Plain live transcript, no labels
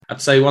I'd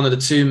say one of the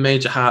two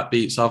major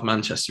heartbeats of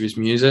Manchester is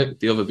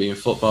music, the other being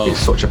football. It's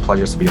such a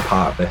pleasure to be a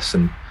part of this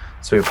and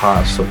to be a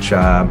part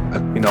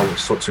of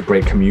such a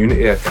great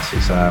community. I guess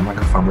it's like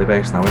a family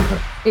base now, isn't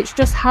it? It's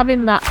just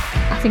having that,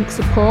 I think,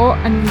 support,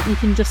 and you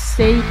can just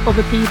see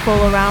other people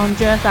around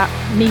you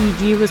that need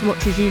you as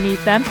much as you need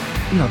them.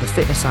 You know, the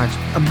fitness side's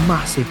a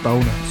massive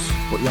bonus.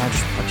 But yeah,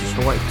 I just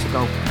wanted to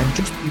go and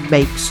just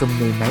make some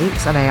new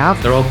mates, and I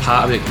have. They're all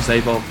part of it because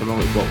they've all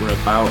promoted what we're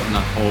about and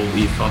that whole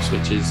ethos,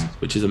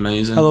 which is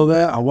amazing. Hello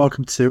there, and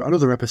welcome to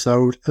another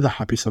episode of the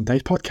Happy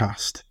Sundays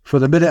podcast. For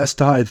the minute I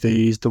started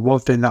these, the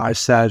one thing that I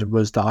said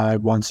was that I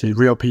wanted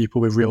real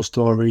people with real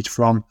stories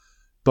from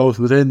both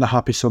within the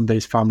Happy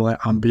Sundays family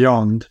and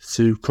beyond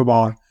to come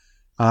on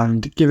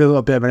and give a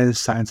little bit of an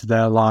insight into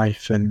their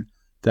life and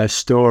their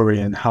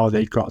story and how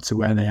they got to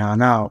where they are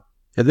now.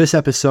 In this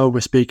episode, we're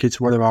speaking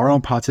to one of our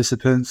own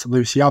participants,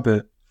 Lucy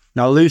Abbott.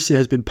 Now, Lucy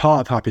has been part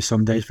of Happy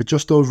Sundays for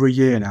just over a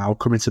year now,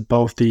 coming to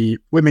both the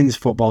women's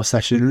football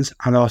sessions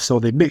and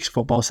also the mixed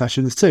football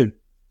sessions too.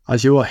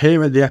 As you will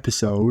hear in the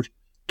episode,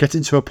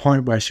 getting to a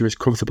point where she was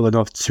comfortable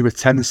enough to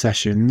attend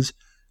sessions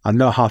and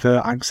not have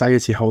her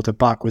anxiety hold her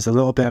back was a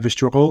little bit of a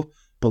struggle,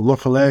 but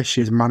luckily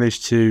she has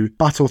managed to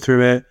battle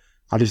through it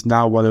and is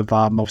now one of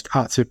our most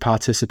active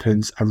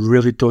participants and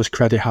really does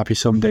credit Happy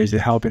Sundays in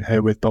helping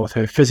her with both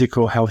her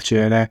physical health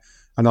journey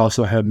and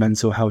also her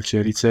mental health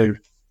journey too.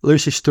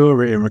 Lucy's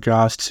story in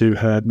regards to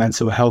her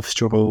mental health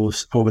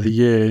struggles over the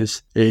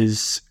years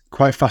is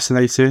quite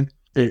fascinating.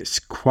 It's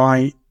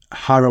quite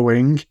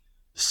harrowing,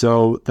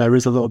 so there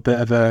is a little bit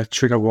of a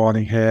trigger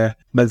warning here.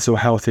 Mental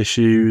health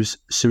issues,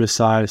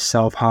 suicide,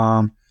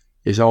 self-harm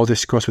is all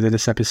discussed within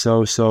this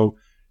episode, so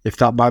if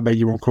that might make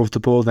you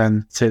uncomfortable,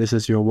 then take this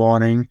as your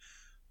warning.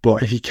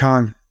 But if you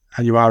can,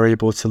 and you are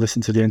able to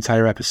listen to the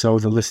entire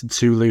episode and listen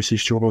to Lucy's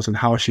struggles and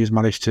how she's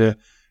managed to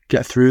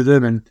get through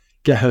them and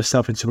get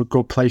herself into a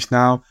good place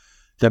now,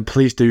 then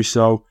please do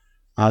so,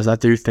 as I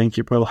do think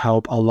it will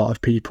help a lot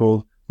of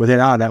people within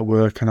our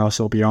network and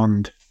also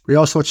beyond. We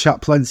also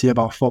chat plenty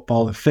about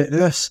football and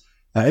fitness,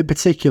 in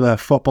particular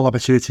football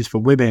opportunities for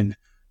women,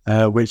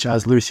 which,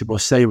 as Lucy will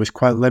say, was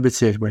quite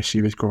limited when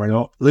she was growing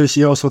up.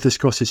 Lucy also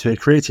discusses her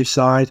creative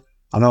side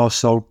and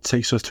also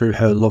takes us through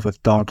her love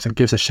of dogs and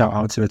gives a shout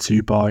out to the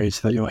two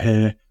boys that you'll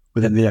hear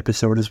within the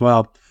episode as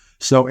well.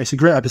 So it's a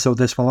great episode,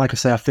 this one. Like I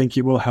say, I think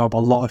it will help a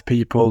lot of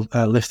people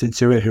listening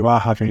to it who are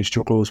having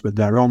struggles with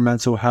their own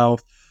mental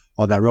health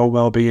or their own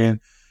well-being.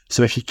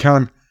 So if you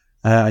can,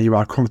 and you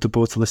are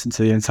comfortable to listen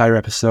to the entire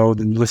episode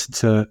and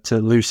listen to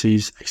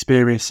Lucy's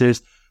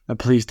experiences, then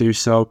please do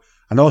so.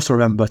 And also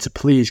remember to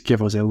please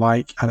give us a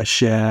like and a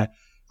share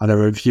and a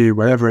review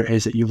wherever it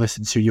is that you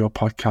listen to your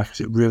podcast,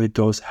 because it really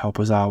does help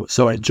us out.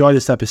 So enjoy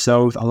this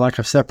episode, and like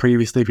I've said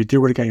previously, if you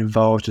do want to get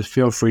involved, just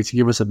feel free to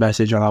give us a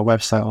message on our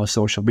website or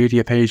social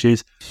media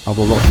pages, and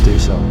we'll love to do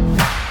so.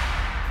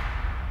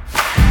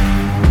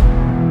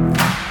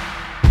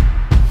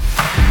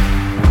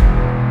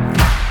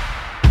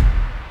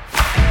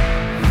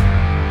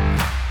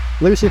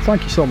 Lucy,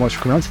 thank you so much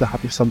for coming on to the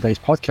Happy Sundays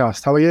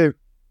podcast. How are you?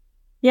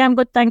 Yeah, I'm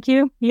good, thank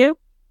you. You?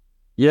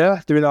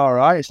 Yeah, doing all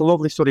right. It's a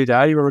lovely sunny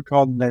day. We're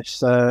recording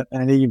this in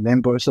an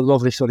evening, but it's a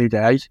lovely sunny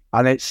day.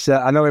 And it's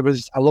I know it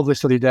was a lovely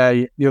sunny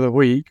day the other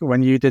week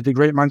when you did the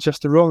Great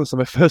Manchester Run. So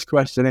my first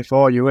question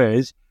for you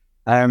is,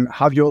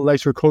 have your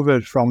legs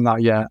recovered from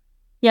that yet?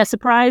 Yeah,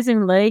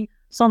 surprisingly,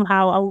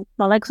 somehow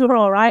my legs were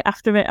all right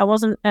after it. I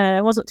wasn't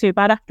too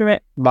bad after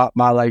it.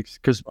 My legs,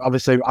 because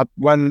obviously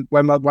when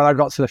I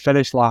got to the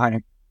finish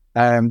line,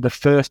 the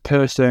first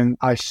person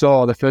I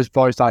saw, the first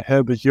voice I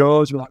heard was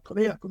yours. We're like, come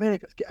here,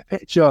 let's get a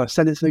picture,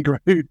 send it to the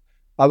group.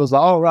 I was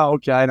like, oh, right,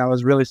 okay. And I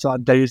was really sort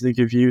of dazed and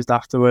confused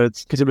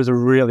afterwards because it was a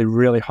really,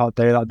 really hot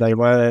day that day,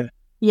 wasn't it?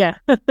 Yeah.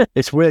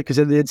 It's weird because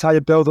in the entire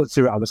build-up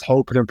to it, I was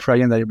hoping and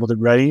praying that it wouldn't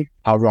rain.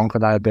 How wrong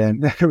could I have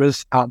been? It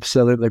was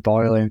absolutely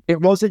boiling. It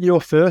wasn't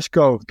your first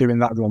go doing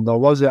that run, though,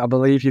 was it? I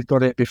believe you've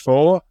done it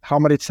before. How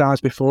many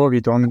times before have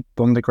you done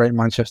the Great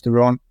Manchester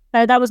Run?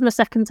 That was my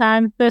second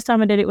time. First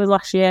time I did it was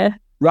last year.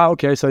 Right,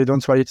 okay, so you've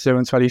done 22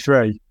 and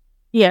 23?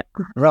 Yeah.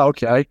 Right,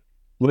 okay.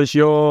 Was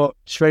your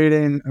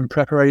training and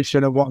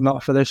preparation and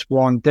whatnot for this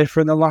one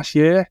different than last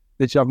year?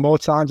 Did you have more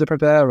time to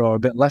prepare or a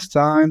bit less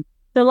time?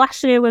 The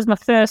last year was my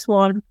first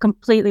one,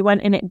 completely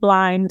went in it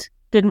blind,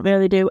 didn't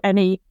really do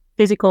any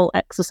physical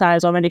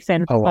exercise or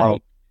anything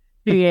like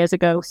 2 years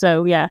ago,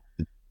 so yeah.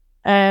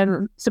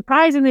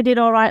 Surprisingly did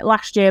all right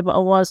last year, but I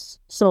was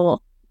sore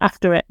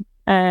after it.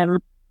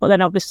 But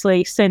then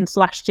obviously since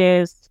last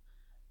year's,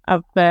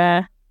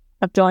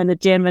 I've joined the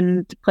gym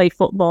and play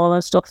football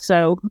and stuff,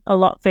 so a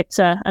lot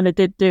fitter, and I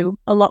did do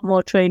a lot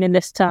more training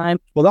this time.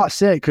 Well,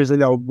 that's it, because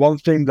one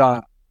thing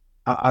that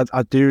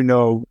I do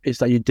know is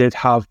that you did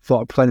have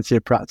plenty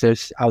of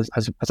practice,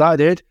 as I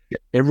did,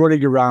 in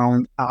running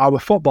around our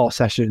football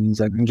sessions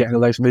and getting the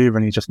legs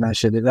moving. You just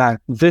mentioned it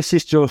there. This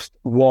is just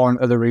one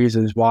of the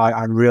reasons why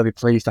I'm really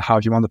pleased to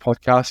have you on the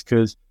podcast,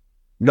 because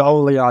not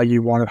only are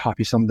you one of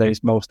Happy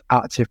Sundays' most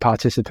active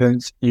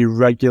participants, you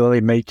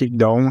regularly make it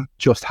known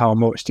just how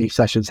much these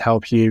sessions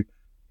help you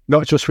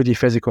not just with your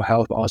physical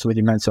health, but also with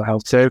your mental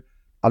health too.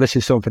 And this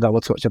is something that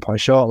we'll touch upon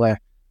shortly.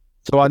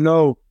 So I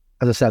know,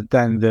 as I said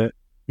then, that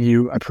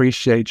you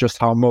appreciate just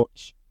how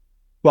much,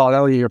 well, I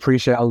know you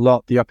appreciate a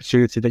lot the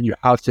opportunity that you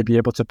have to be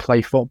able to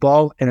play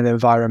football in an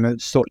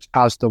environment such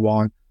as the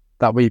one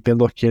that we've been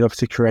lucky enough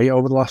to create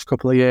over the last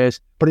couple of years.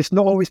 But it's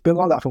not always been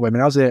like that for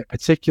women, has it?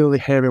 Particularly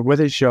here in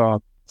Withenshaw.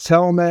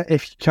 Tell me,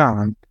 if you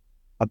can,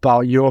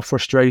 about your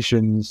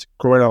frustrations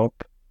growing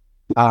up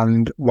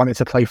and wanting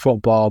to play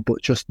football,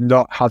 but just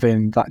not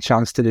having that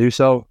chance to do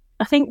so.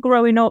 I think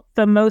growing up,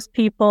 for most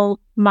people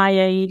my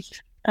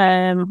age,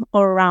 or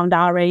around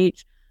our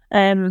age,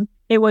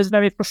 it was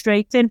very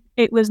frustrating.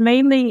 It was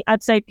mainly,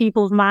 I'd say,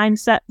 people's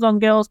mindsets on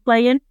girls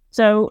playing.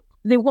 So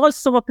there was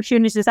some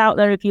opportunities out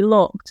there if you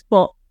looked,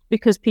 but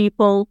because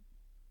people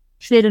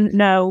didn't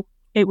know,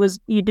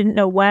 you didn't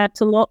know where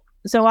to look.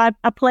 So I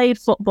played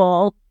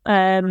football,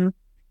 and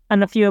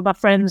a few of my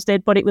friends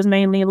did, but it was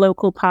mainly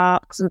local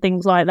parks and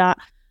things like that.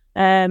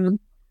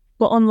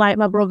 But unlike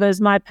my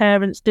brothers, my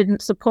parents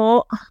didn't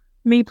support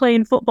me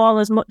playing football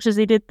as much as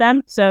they did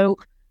them. So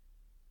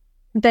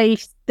they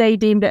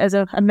deemed it as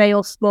a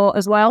male sport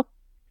as well.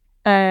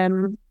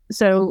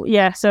 So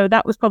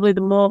that was probably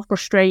the more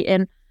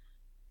frustrating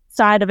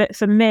side of it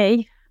for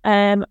me.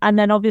 And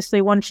then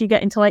obviously once you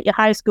get into like your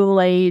high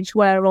school age,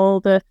 where all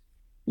the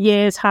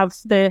years have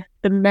the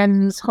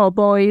men's or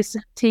boys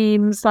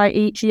teams, like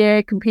each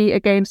year compete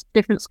against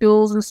different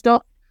schools and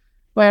stuff.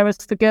 Whereas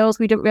for girls,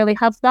 we didn't really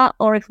have that.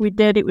 Or if we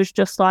did, it was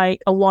just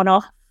like a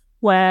one-off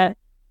where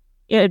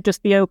it'd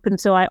just be open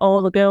to like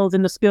all the girls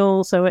in the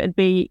school. So it'd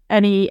be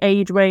any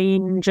age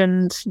range,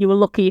 and you were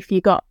lucky if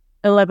you got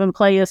 11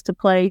 players to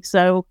play.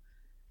 So,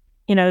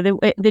 you know,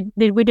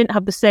 we didn't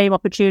have the same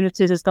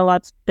opportunities as the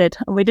lads did,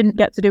 and we didn't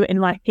get to do it in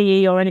like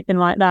PE or anything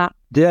like that.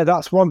 Yeah,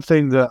 that's one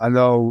thing that I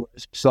know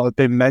sort of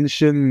been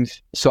mentioned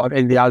sort of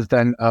in the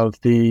advent of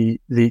the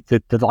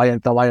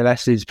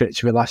Lionesses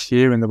victory last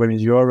year in the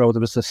Women's Euro. There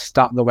was a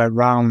stat that went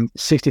round,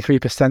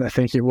 63% I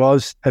think it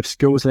was, of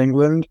schools in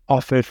England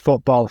offered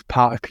football as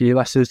part of PE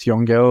lessons to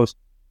young girls.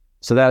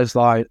 So there's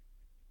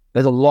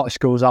a lot of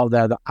schools out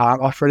there that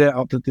aren't offering it.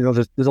 You know,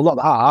 there's a lot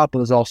that are, but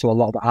there's also a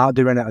lot that aren't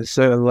doing it. And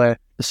certainly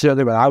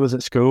when I was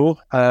at school,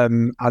 I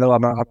know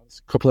I'm a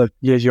couple of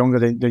years younger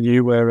than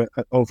you were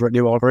over at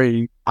New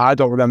Orleans. I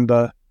don't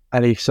remember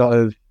any sort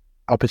of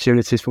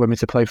opportunities for women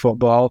to play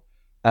football.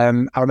 I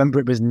remember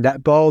it was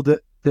netball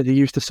that they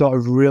used to sort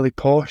of really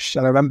push.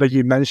 And I remember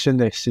you mentioned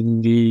this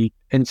in the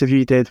interview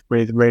you did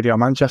with Radio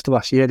Manchester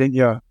last year, didn't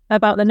you?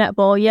 About the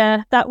netball,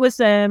 yeah. That was,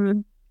 so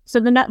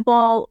the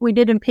netball we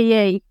did in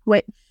PE,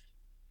 which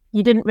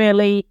you didn't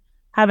really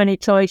have any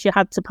choice. You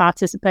had to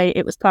participate.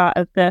 It was part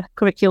of the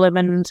curriculum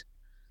and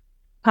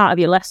part of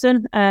your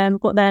lesson.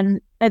 But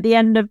then at the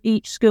end of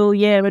each school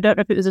year, I don't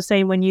know if it was the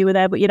same when you were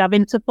there, but you'd have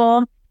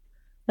interform.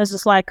 There's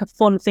just like a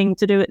fun thing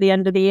to do at the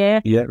end of the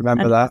year. Yeah,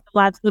 remember that. The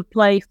lads would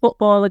play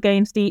football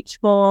against each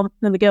form,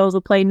 and the girls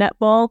would play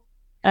netball.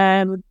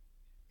 And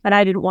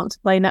I didn't want to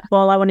play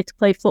netball. I wanted to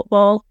play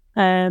football.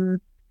 And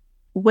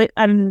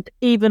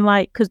even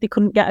like, because they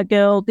couldn't get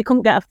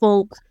a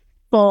full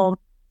form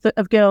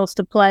of girls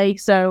to play.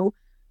 So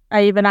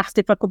I even asked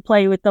if I could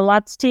play with the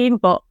lads team,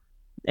 but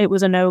it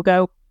was a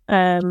no-go.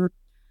 And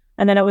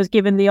then I was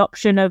given the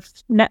option of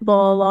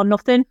netball or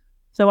nothing.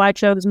 So I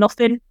chose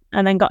nothing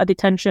and then got a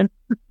detention.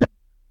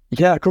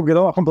 Yeah, I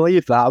couldn't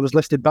believe that. I was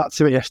listening back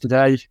to it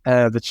yesterday,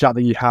 the chat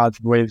that you had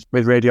with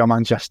Radio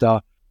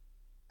Manchester.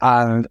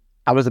 And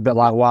I was a bit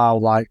like, wow,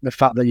 like the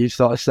fact that you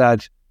sort of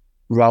said,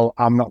 well,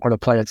 I'm not going to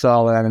play at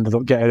all, and then ended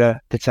up getting a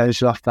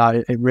detention off that.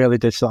 It really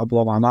did sort of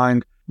blow my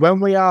mind. When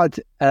we had,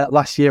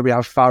 last year, we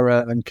had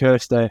Farah and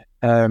Kirsty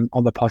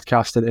on the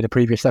podcast in a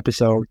previous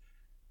episode.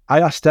 I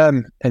asked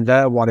them in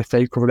their one if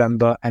they could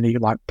remember any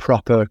like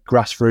proper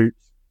grassroots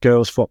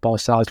girls football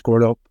sides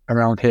growing up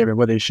around here in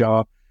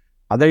Withenshaw.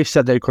 And they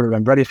said they couldn't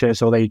remember anything,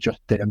 so they just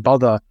didn't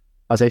bother,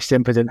 as they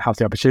simply didn't have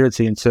the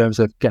opportunity in terms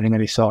of getting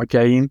any sort of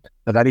game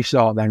of any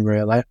sort then,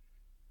 really.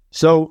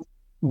 So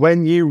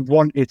when you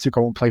wanted to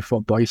go and play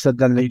football, you said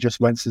then that you just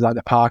went to like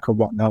the park or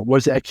whatnot.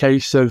 Was it a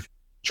case of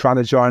trying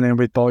to join in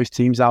with boys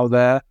teams out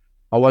there,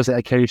 or was it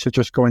a case of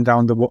just going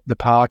down the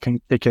park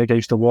and kicking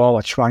against the wall,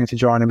 or trying to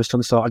join in with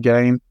some sort of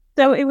game?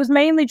 So it was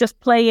mainly just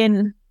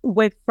playing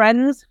with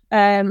friends.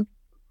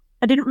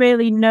 I didn't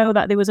really know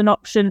that there was an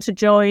option to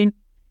join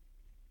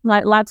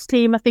like lads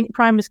team. I think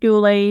primary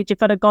school age,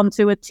 if I'd have gone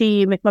to a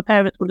team, if my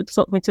parents would have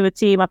took me to a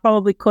team, I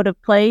probably could have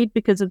played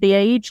because of the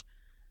age,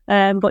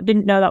 but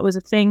didn't know that was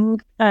a thing.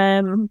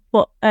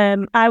 But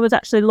I was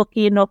actually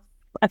lucky enough,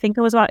 I think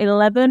I was about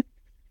 11,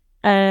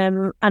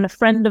 and a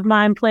friend of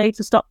mine played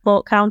for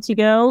Stockport County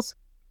Girls.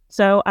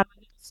 So I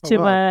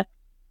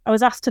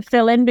was asked to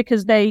fill in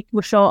because they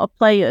were short of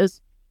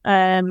players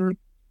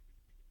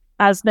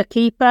as the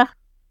keeper.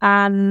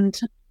 And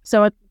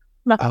so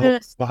my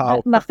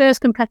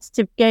first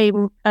competitive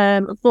game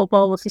of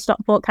football was for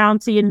Stockport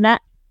County in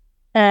net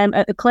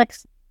at the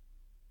Cliffs,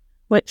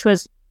 which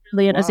was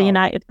brilliant as a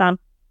United fan.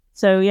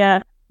 So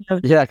yeah.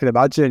 Yeah, I can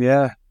imagine,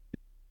 yeah.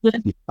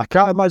 I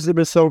can't imagine it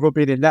was so good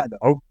being in net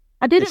though.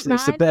 I didn't It's a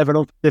mind. bit of an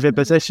unforgiving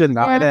position,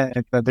 that, Yeah.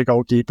 isn't it? The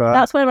goalkeeper.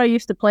 That's where I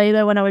used to play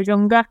though when I was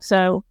younger.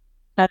 So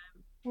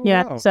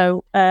yeah. wow.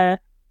 So yeah,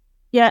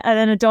 and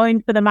then I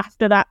joined for them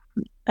after that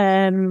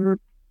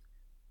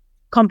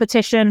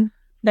competition.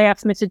 They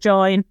asked me to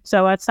join,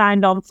 so I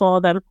signed on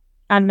for them.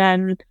 And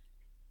then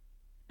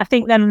I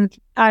think then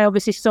I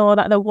obviously saw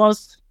that there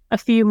was a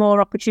few more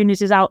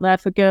opportunities out there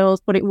for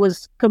girls, but it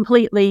was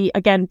completely,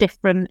 again,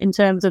 different in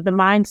terms of the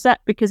mindset,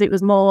 because it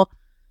was more,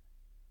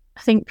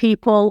 I think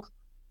people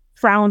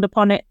frowned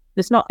upon it.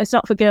 It's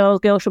not for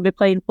girls. Girls should be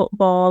playing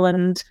football,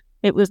 and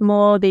it was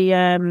more the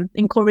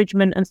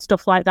encouragement and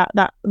stuff like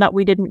that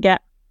we didn't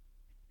get.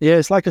 Yeah,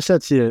 it's like I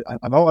said to you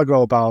a moment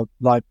ago about,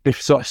 like,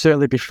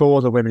 certainly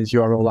before the Women's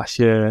Euro last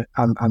year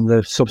and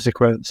the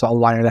subsequent sort of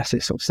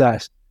Lionesses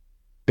success.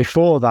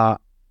 Before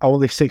that,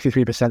 only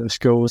 63% of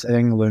schools in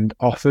England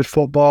offered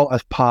football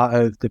as part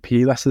of the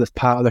PE lesson, as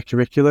part of the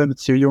curriculum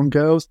to young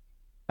girls.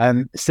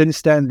 And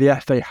since then, the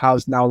FA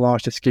has now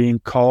launched a scheme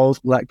called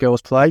Let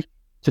Girls Play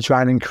to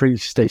try and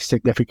increase this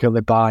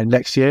significantly by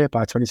next year,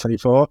 by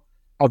 2024.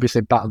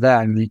 Obviously, back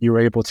then, you were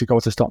able to go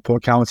to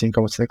Stockport County and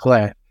go to the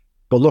Clay.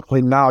 But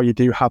luckily now you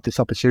do have this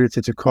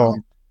opportunity to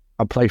come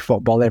and play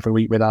football every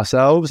week with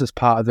ourselves as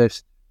part of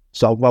this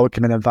sort of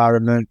welcoming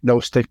environment, no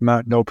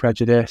stigma, no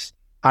prejudice.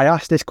 I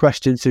asked this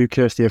question to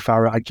Kirsty and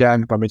Farah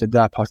again when we did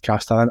their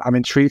podcast, and I'm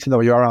intrigued to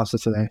know your answer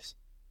to this.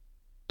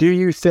 Do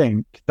you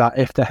think that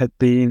if there had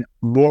been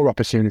more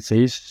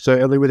opportunities,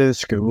 certainly within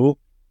school,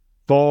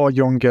 for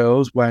young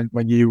girls when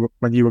you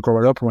were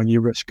growing up and when you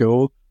were at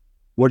school,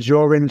 would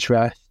your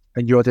interest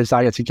and your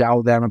desire to get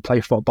out there and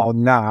play football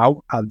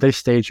now, at this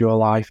stage of your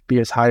life, be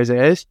as high as it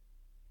is?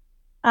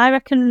 I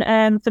reckon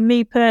for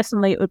me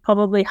personally, it would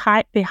probably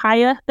be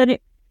higher than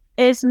it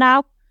is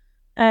now.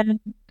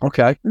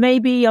 Okay.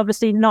 Maybe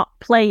obviously not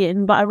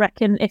playing, but I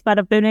reckon if I'd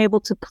have been able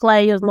to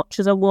play as much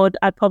as I would,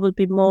 I'd probably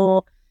be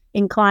more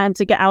inclined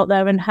to get out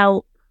there and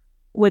help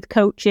with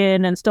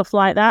coaching and stuff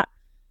like that.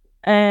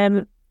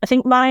 I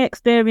think my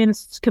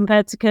experience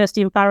compared to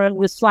Kirsty and Farah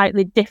was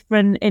slightly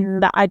different in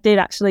that I did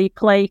actually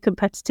play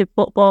competitive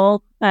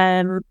football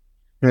from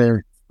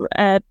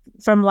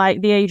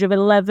like the age of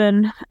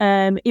 11,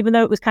 even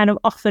though it was kind of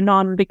off and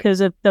on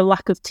because of the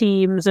lack of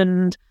teams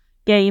and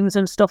games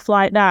and stuff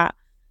like that.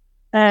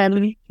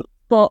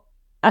 But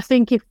I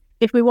think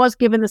if we was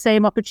given the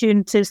same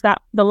opportunities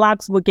that the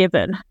lads were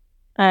given,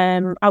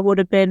 I would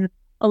have been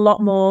a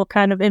lot more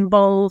kind of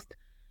involved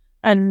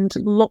and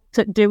looked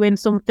at doing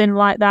something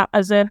like that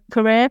as a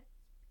career.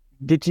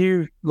 Did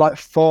you like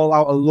fall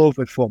out of love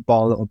with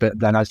football a little bit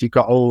then as you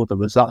got older?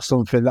 Was that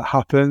something that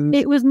happened?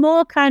 It was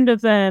more kind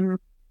of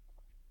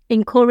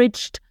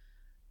encouraged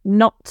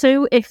not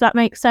to, if that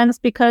makes sense,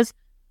 because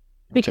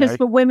Okay.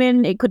 for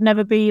women it could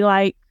never be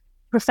like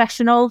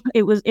professional.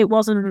 It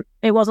wasn't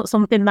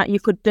something that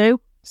you could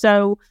do.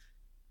 So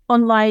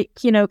unlike,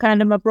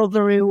 kind of my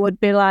brother who would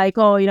be like,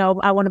 oh,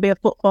 I want to be a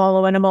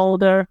footballer when I'm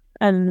older,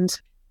 and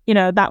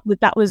that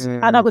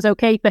was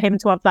okay for him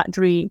to have that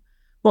dream.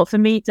 But for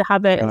me to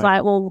have it, it's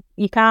like, well,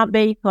 you can't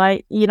be,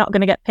 like, you're not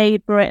going to get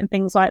paid for it and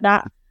things like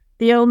that.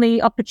 The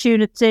only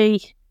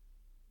opportunity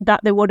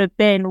that there would have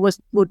been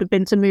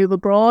to move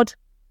abroad,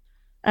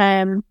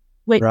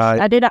 which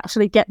I did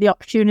actually get the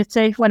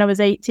opportunity when I was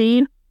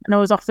 18, and I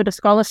was offered a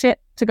scholarship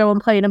to go and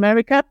play in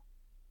America.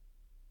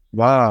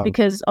 Wow.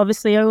 Because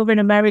obviously over in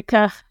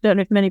America, I don't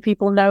know if many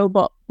people know,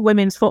 but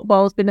women's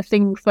football has been a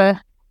thing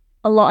for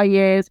a lot of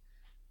years.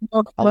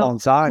 A long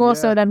time. More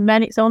so than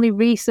men. It's only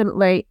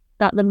recently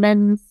that the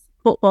men's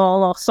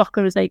football, or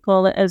soccer as they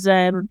call it,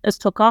 has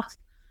took off.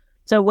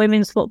 So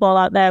women's football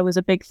out there was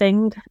a big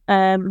thing.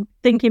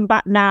 Thinking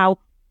back now,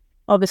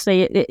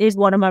 obviously it is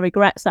one of my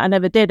regrets that I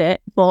never did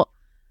it, but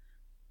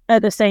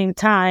at the same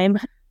time,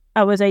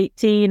 I was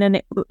 18 and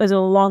it was a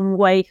long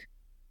way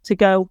to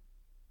go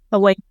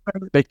away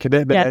from big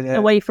commitment.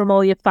 away from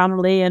all your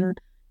family and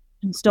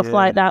stuff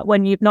like that,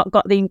 when you've not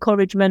got the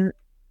encouragement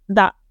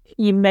that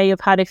you may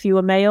have had if you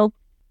were male.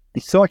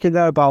 You're talking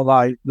there about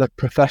like the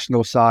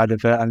professional side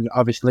of it, and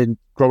obviously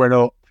growing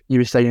up, you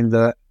were saying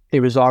that it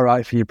was all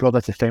right for your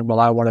brother to think, well,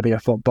 I want to be a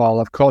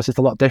footballer. Of course, it's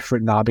a lot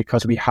different now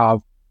because we have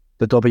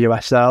the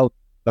WSL.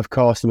 Of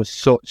course, there was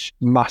such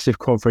massive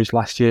coverage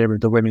last year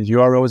with the Women's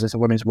Euros. There's a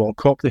Women's World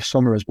Cup this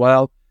summer as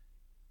well.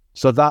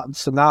 So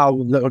now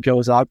little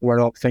girls are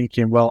growing up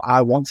thinking, well,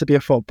 I want to be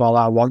a footballer.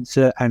 I want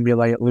to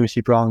emulate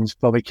Lucy Bronze,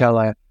 Chloe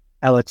Kelly,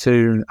 Ella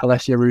Toone,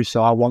 Alessia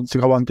Russo. I want to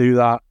go and do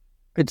that.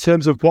 In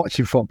terms of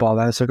watching football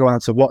then, so going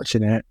on to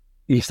watching it,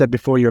 you said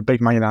before you're a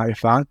big Man United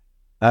fan.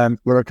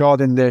 We're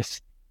recording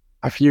this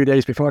a few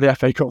days before the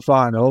FA Cup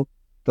final.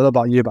 I don't know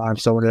about you, but I'm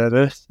so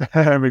nervous.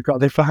 We've got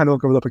the final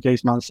coming up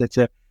against Man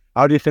City.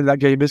 How do you think that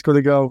game is going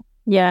to go?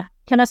 Yeah.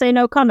 Can I say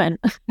no comment?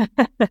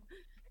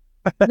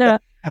 No.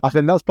 I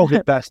think that's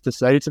probably best to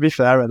say, to be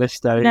fair, at this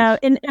stage. No,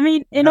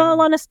 in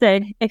all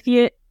honesty, if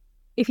you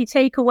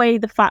take away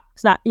the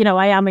fact that,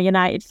 I am a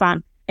United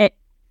fan, it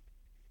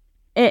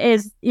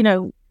is,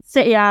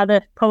 City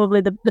are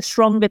probably the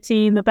stronger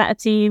team, the better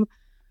team.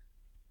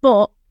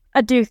 But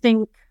I do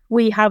think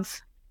we have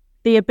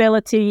the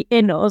ability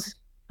in us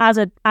as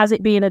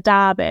it being a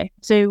derby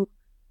to,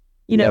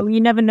 you know,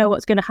 you never know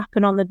what's going to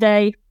happen on the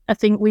day. I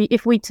think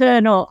if we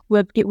turn up,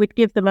 we'd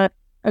give them a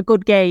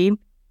good game,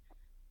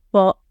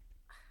 but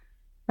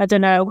I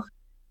don't know.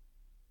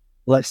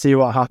 Let's see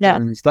what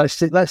happens. Let's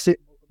see.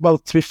 Well,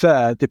 to be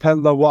fair,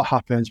 depending on what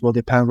happens will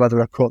depend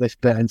whether I cut this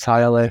bit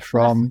entirely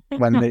from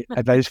when it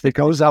eventually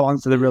goes out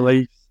onto the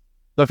release.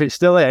 So if it's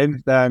still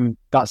in, then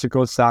that's a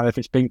good sign. If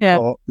it's been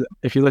cut,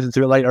 if you listen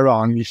to it later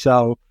on, you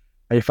find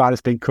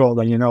it's been cut,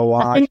 then you know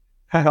why.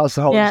 That's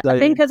the whole I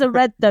think as a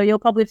Red, though, you'll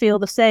probably feel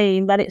the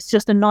same, that it's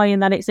just annoying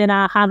that it's in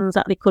our hands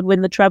that they could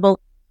win the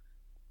treble.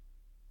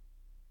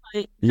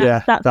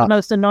 That's the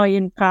most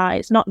annoying part.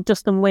 It's not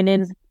just them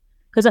winning,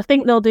 because I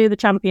think they'll do the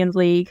Champions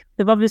League.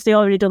 They've obviously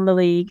already done the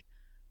league.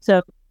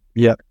 So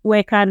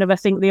we're kind of, I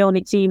think, the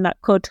only team that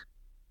could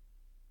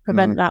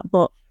prevent that,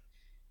 but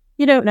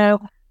you don't know.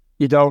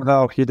 You don't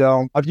know. You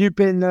don't. Have you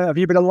been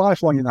a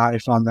lifelong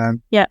United fan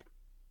then? Yeah.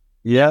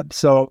 Yeah.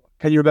 So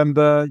can you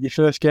remember your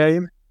first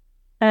game?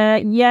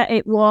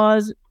 It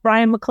was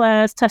Brian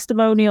McClare's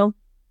testimonial.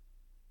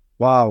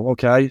 Wow.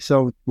 Okay.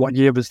 So what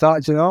year was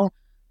that? Do you know?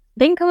 I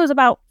think I was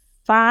about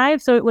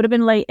 5, so it would have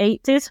been late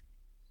 80s.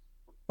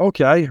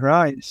 Okay.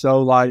 Right.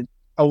 So like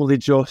only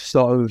just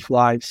sort of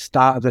like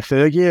start of the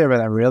third year,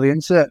 and then really,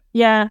 isn't it?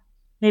 Yeah,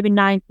 maybe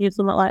 90 or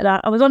something like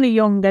that. I was only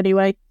young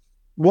anyway.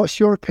 What's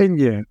your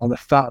opinion on the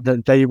fact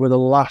that they were the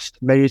last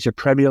major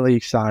Premier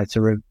League side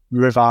to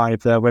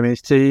revive their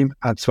women's team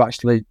and to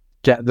actually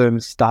get them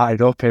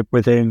started up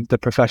within the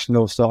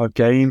professional sort of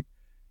game?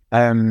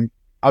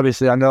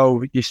 Obviously, I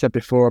know you said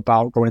before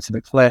about going to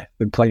the Cliff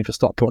and playing for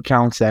Stockport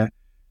County.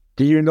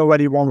 Do you know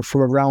anyone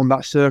from around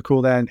that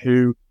circle then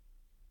who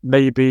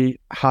maybe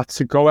had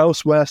to go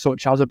elsewhere,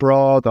 such as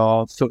abroad,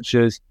 or such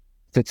as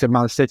to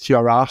Man City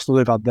or Arsenal,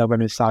 who've had their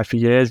women's side for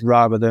years,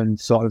 rather than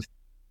sort of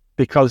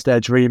because their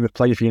dream of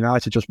playing for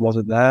United just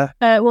wasn't there?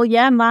 Well,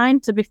 yeah,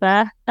 mine, to be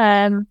fair.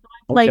 I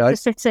played for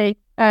City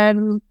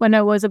when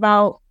I was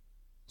about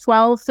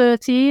 12,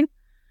 13.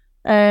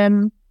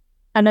 And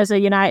as a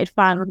United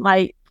fan,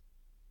 like,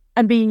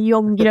 and being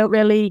young, you don't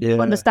really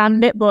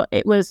understand it, but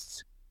it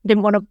was, I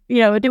didn't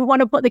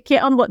want to put the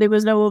kit on, but there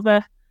was no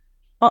other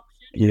option.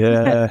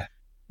 Yeah.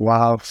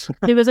 Wow.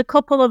 There was a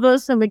couple of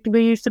us, and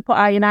we used to put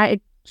our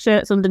United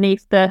shirts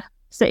underneath the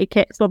City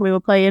kits when we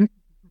were playing.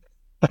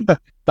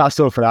 That's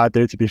something I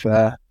do, to be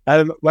fair.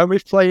 When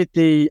we've played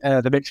the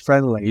mixed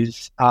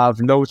friendlies, I've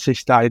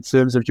noticed that in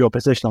terms of your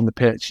position on the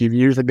pitch, you've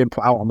usually been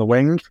put out on the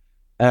wing.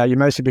 You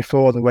mentioned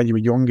before that when you were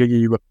younger,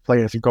 you were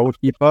playing as a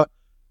goalkeeper.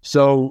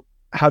 So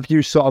have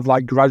you sort of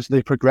like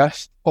gradually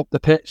progressed up the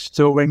pitch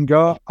to a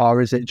winger,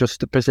 or is it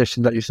just a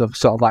position that you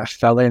sort of like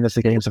fell in as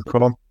the games have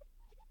come on?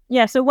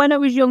 Yeah, so when I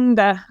was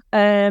younger,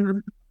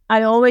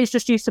 I always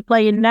just used to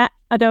play in net.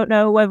 I don't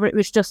know whether it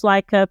was just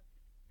like a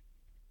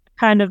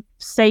kind of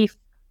safe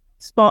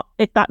spot,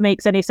 if that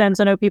makes any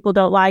sense. I know people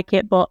don't like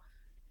it, but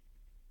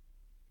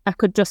I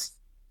could just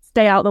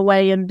stay out of the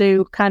way and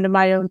do kind of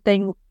my own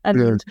thing.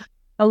 And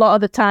a lot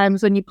of the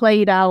times when you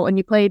played out and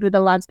you played with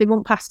the lads, they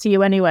wouldn't pass to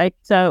you anyway.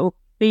 So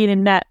being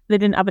in net, they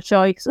didn't have a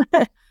choice.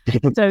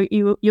 So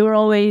you were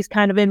always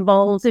kind of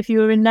involved if you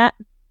were in net.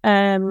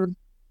 And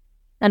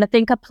I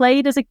think I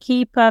played as a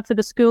keeper for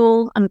the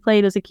school and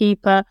played as a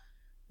keeper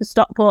for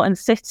Stockport and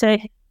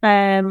City.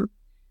 And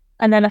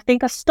then I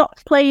think I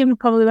stopped playing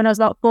probably when I was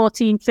about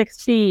 14,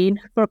 15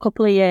 for a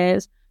couple of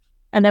years.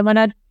 And then when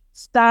I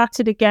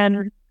started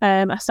again,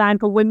 I signed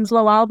for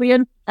Winslow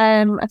Albion.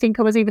 I think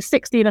I was either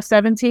 16 or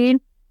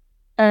 17.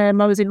 I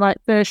was in like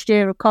first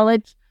year of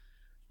college.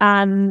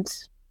 And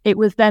it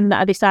was then that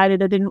I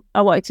decided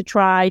I wanted to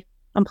try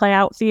and play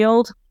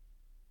outfield.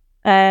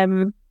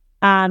 And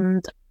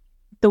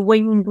the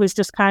wing was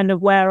just kind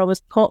of where I was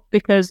put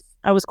because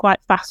I was quite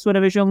fast when I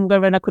was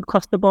younger and I could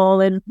cross the ball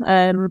in,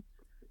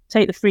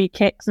 take the free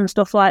kicks and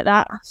stuff like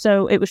that.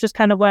 So it was just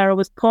kind of where I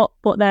was put.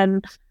 But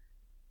then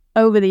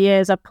over the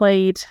years, I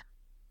played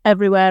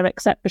everywhere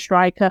except for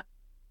striker.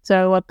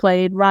 So I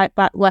played right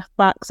back, left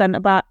back,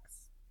 centre backs,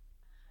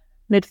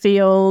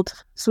 midfield,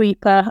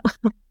 sweeper.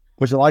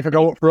 Was it like a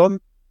go up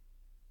front?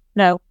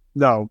 No.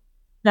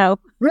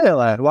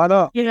 Really? Why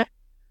not? Yeah.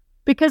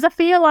 Because I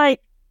feel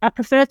like I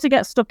prefer to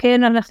get stuck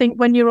in, and I think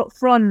when you're up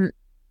front,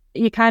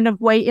 you're kind of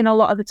waiting a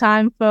lot of the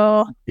time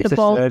for the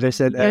ball service,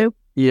 to do.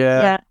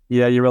 Yeah.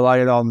 You're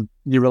relying on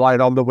the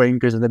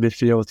wingers and the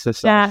midfield to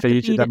sort of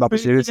feed you them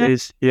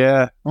opportunities.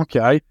 Yeah.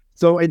 Okay.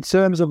 So in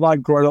terms of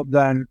like growing up,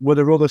 then were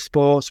there other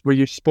sports? Were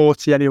you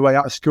sporty anyway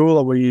at school,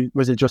 or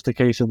was it just a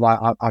case of like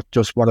I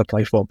just want to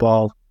play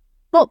football?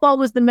 Football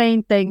was the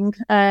main thing.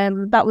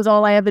 That was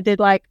all I ever did,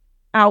 like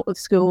out of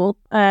school.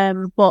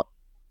 But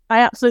I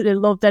absolutely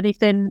loved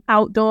anything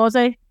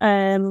outdoorsy.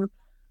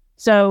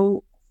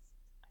 So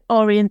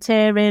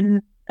orienteering,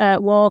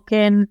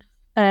 walking,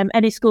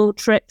 any school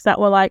trips that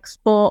were like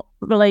sport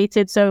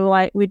related. So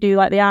like we do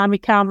like the army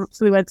camps,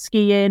 we went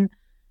skiing.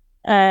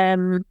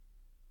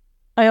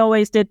 I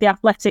always did the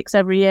athletics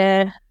every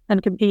year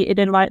and competed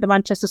in like the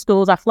Manchester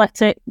Schools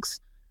athletics.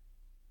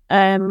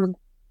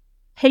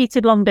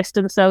 hated long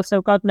distance though,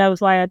 so God knows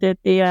why I did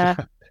the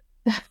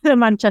the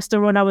Manchester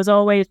run. I was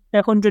always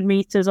 100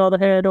 meters or the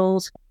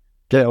hurdles.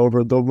 Get over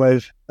and done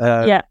with.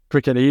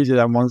 Quick and easy,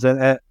 then ones,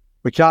 isn't it?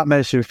 We can't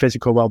mention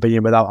physical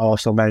well-being without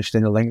also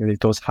mentioning the link that it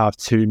does have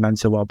to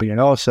mental well-being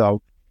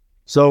also.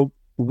 So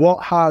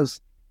what has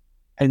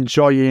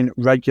enjoying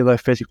regular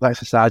physical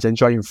exercise,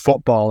 enjoying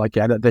football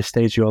again at this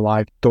stage of your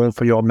life done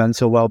for your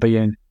mental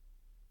well-being?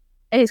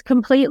 It's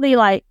completely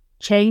like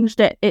changed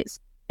it.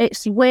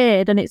 It's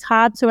weird and it's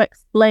hard to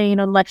explain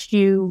unless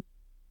you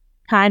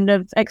kind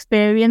of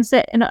experience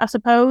it, I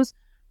suppose.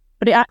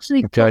 But it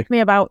actually took me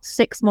about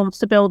 6 months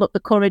to build up the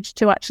courage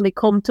to actually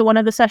come to one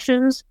of the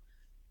sessions.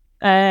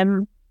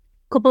 A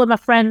couple of my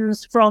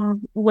friends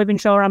from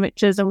Women's Shore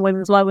Amateurs and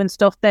Women's Low and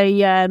stuff,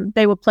 they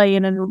were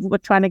playing and were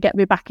trying to get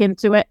me back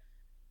into it.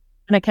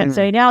 And I kept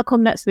saying, yeah, I'll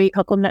come next week.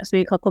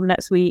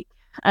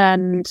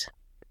 And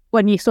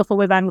when you suffer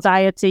with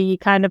anxiety, you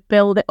kind of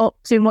build it up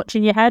too much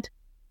in your head.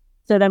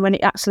 So then when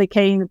it actually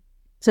came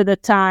to the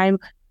time,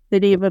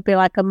 there'd either be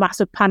like a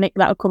massive panic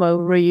that would come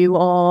over you,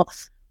 or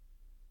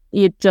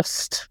you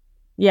just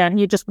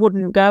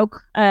wouldn't go.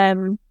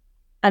 And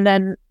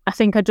then I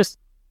think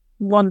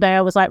one day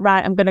I was like,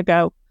 right, I'm going to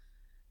go.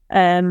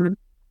 And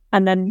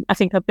then I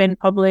think I've been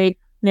probably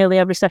nearly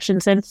every session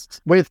since.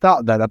 With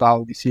that then,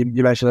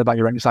 you mentioned about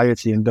your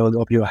anxiety and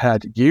building up your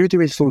head, you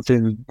doing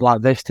something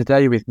like this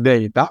today with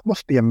me, that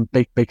must be a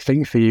big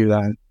thing for you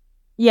then.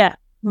 Yeah,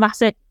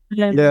 massive.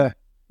 Yeah.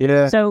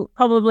 So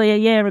probably a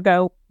year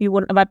ago, you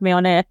wouldn't have had me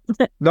on here.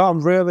 No, I'm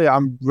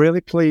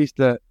really pleased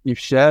that you've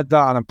shared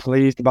that, and I'm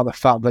pleased about the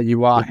fact that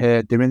you are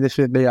here doing this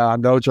with me. I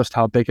know just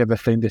how big of a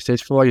thing this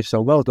is for you,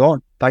 so well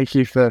done. Thank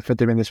you for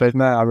doing this with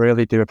me. I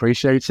really do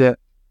appreciate it.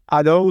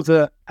 I know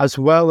that as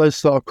well as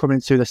sort of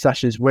coming to the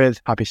sessions with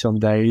Happy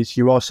Sundays,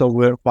 you also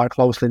work quite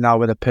closely now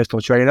with a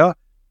personal trainer,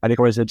 and you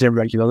go to the gym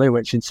regularly,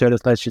 which in turn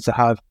has led you to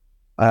have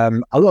a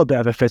little bit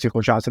of a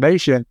physical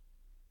transformation.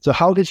 So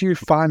how did you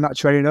find that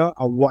trainer,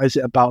 and what is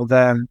it about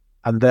them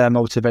and their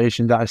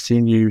motivation that has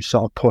seen you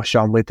sort of push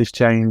on with this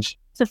change?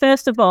 So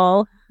first of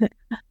all,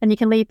 and you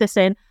can leave this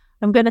in,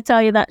 I'm going to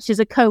tell you that she's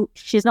a coach.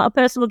 She's not a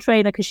personal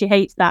trainer because she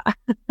hates that.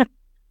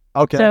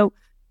 Okay. So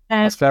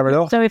that's fair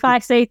enough. So if I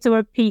say to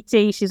her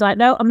PT, she's like,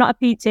 no, I'm not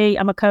a PT,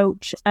 I'm a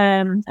coach.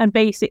 And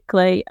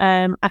basically,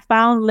 I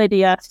found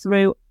Lydia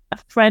through a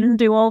friend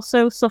who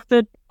also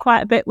suffered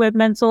quite a bit with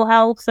mental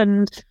health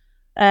and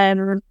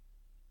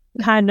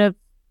kind of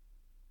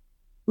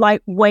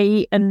like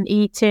weight and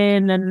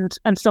eating and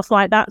stuff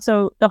like that.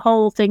 So the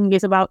whole thing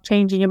is about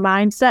changing your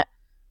mindset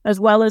as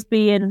well as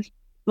being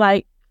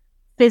like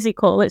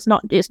physical. It's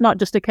not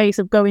just a case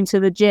of going to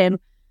the gym.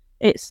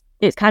 It's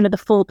kind of the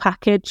full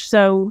package.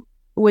 So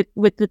with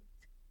the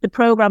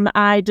program that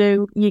I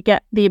do, you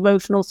get the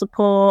emotional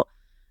support.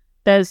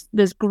 There's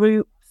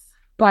groups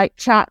like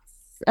chats,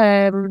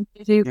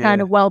 do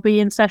kind of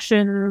well-being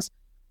sessions,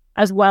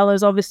 as well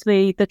as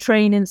obviously the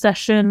training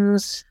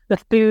sessions, the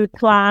food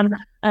plan,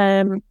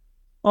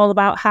 all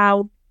about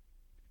how,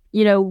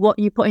 what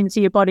you put into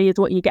your body is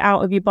what you get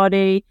out of your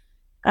body,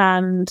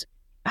 and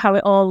how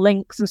it all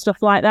links and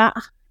stuff like that.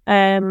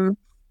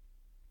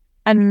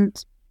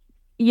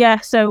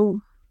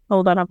 So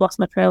hold on, I've lost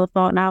my trail of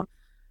thought now.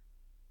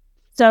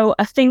 So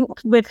I think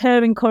with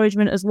her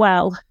encouragement as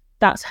well,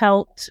 that's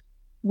helped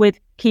with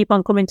keep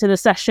on coming to the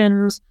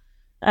sessions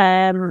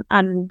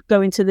and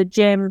going to the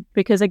gym,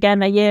 because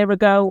again, a year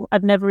ago,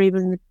 I'd never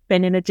even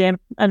been in a gym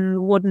and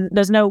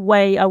there's no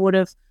way I would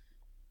have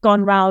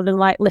gone round and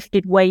like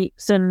lifted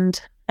weights and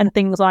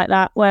things like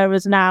that.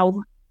 Whereas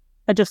now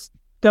I just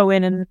go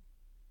in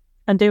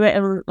and do it,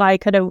 and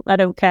like, I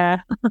don't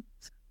care.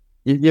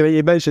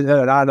 You mentioned it,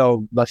 and I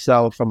know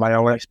myself from my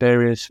own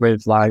experience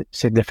with like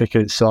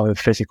significant sort of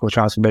physical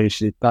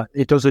transformation, that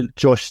it doesn't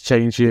just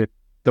change you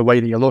the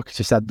way that you look, as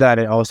you said then,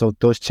 it also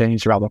does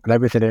change your outlook and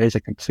everything. It is a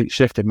complete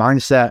shift in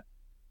mindset.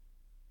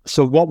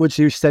 So what would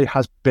you say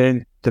has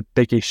been the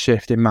biggest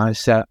shift in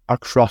mindset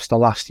across the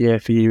last year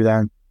for you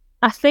then?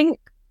 I think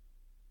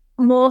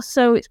more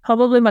so it's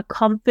probably my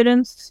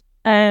confidence.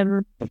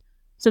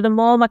 So the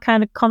more my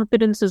kind of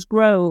confidence has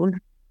grown,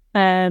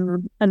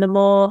 and the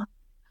more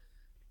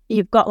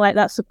you've got like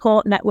that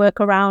support network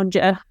around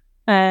you.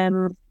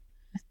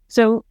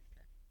 So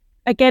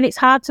again, it's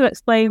hard to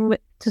explain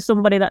to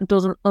somebody that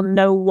doesn't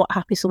know what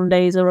Happy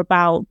Sundays are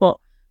about, but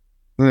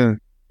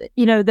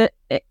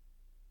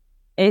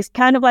it's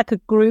kind of like a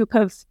group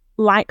of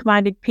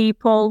like-minded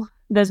people.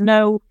 There's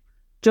no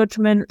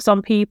judgments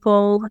on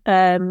people.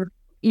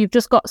 You've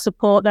just got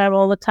support there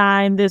all the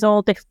time. There's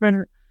all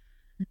different,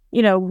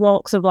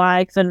 walks of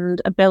life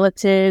and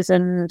abilities,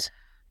 and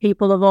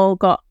people have all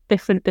got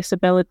different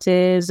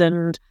disabilities,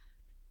 and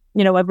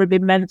whether it be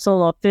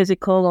mental or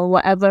physical or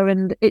whatever.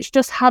 And it's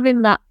just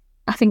having that,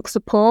 I think,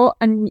 support,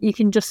 and you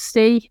can just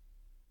see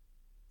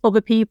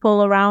other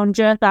people around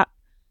you that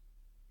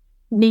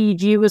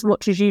need you as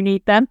much as you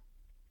need them.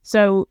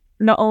 So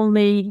not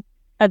only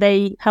are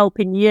they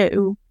helping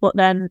you, but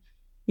then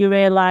you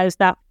realise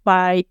that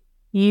by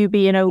you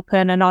being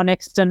open and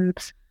honest and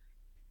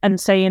and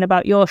saying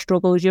about your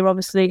struggles, you're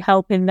obviously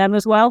helping them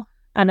as well.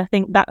 And I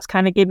think that's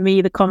kind of given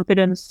me the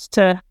confidence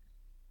to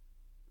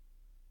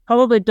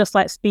probably just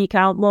like speak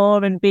out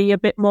more and be a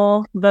bit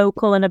more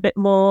vocal and a bit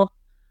more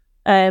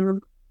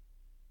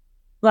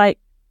like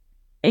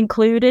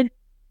included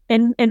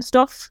in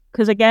stuff.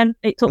 Because again,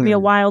 it took me a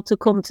while to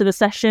come to the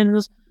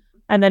sessions,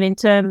 and then in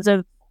terms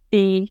of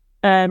the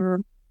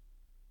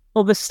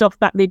other stuff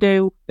that they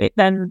do, it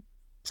then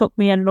took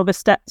me another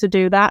step to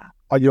do that.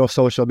 On your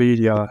social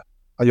media,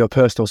 on your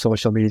personal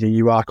social media,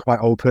 you are quite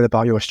open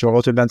about your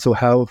struggles with mental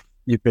health.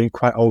 You've been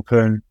quite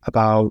open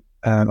about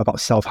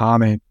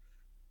self-harming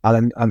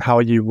and how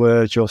you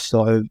were just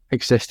sort of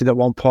existing at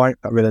one point,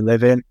 not really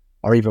living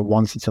or even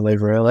wanting to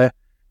live really.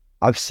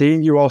 I've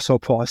seen you also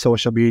put on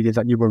social media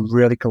that you were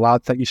really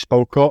glad that you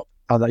spoke up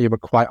and that you were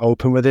quite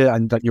open with it,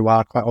 and that you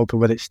are quite open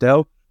with it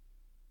still.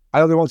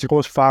 I only want to go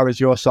as far as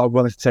you're sort of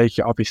willing to take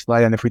it,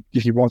 obviously, and if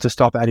you want to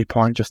stop at any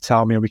point, just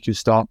tell me and we can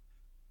stop.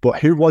 But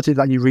who was it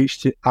that you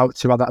reached out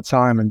to at that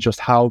time, and just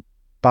how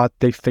bad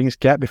did things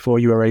get before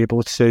you were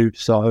able to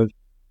sort of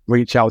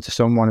reach out to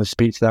someone and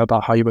speak to them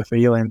about how you were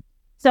feeling?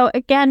 So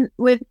again,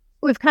 with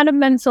kind of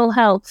mental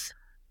health,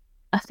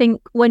 I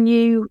think when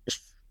you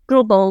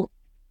struggle,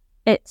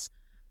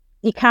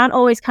 you can't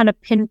always kind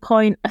of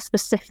pinpoint a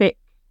specific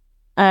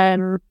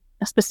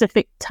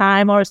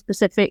time or a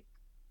specific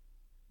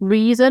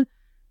reason.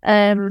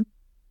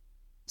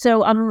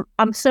 So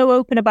I'm so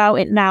open about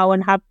it now,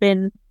 and have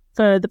been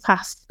for the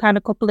past kind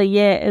of couple of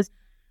years,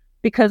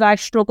 because I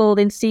struggled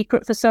in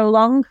secret for so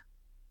long.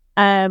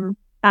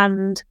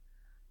 And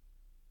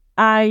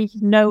I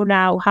know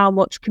now how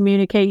much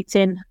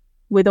communicating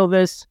with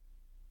others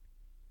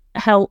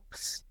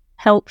helps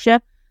you.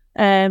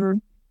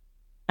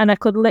 And I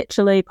could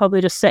literally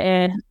probably just sit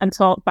here and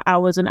talk for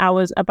hours and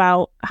hours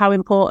about how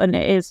important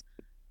it is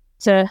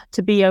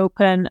to be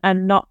open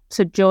and not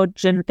to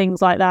judge and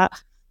things like that.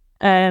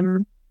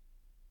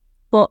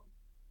 But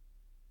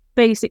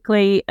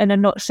basically, in a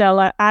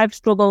nutshell, I've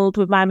struggled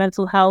with my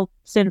mental health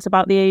since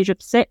about the age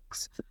of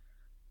 6,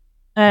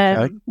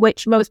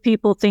 which most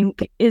people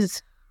think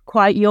is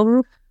quite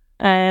young,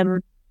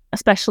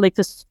 especially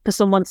for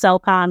someone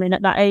self-harming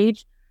at that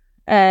age.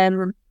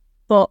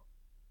 But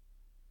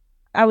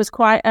I was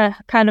quite a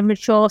kind of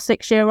mature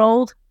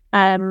 6-year-old,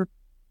 and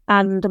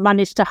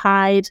managed to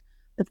hide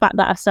the fact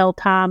that I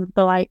self-harmed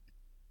for like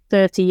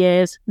 30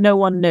 years. No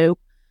one knew.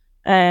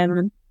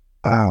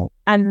 Wow.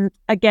 And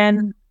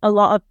again, a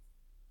lot of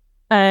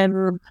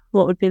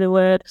what would be the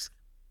word?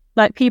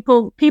 Like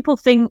people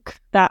think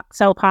that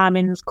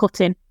self-harming is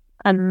cutting,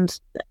 and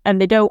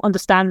they don't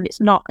understand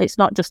it's not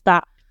just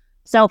that.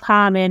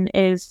 Self-harming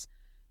is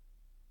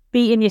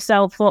beating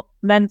yourself up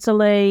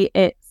mentally.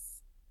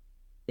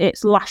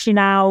 It's lashing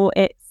out.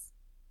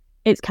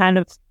 It's kind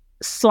of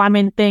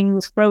slamming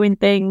things, throwing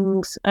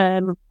things,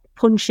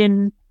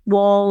 punching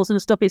walls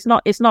and stuff. It's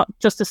not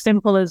just as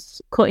simple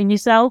as cutting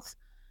yourself.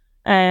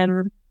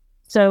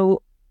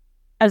 So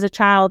as a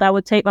child, I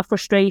would take my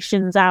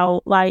frustrations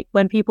out like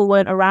when people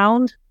weren't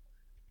around.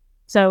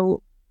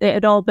 So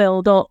it'd all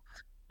build up,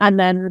 and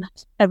then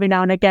every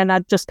now and again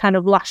I'd just kind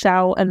of lash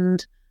out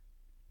and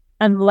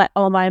let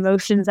all my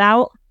emotions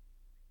out.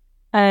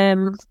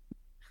 And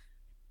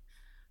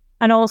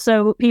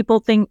also people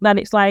think that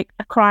it's like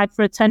a cry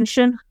for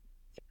attention,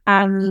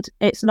 and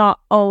it's not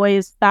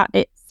always that.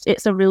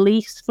 It's a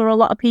release for a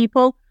lot of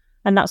people,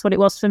 and that's what it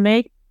was for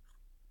me.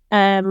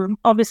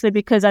 Obviously,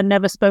 because I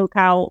never spoke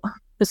out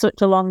for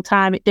such a long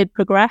time, it did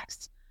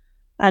progress,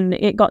 and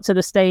it got to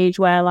the stage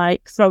where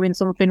like throwing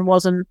something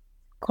wasn't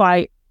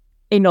quite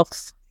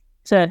enough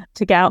to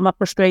get out my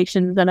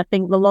frustrations. And I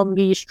think the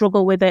longer you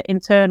struggle with it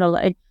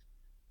internally,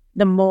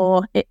 the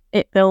more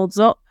it builds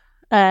up.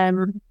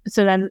 So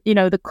then,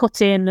 the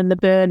cutting and the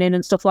burning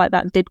and stuff like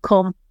that did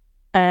come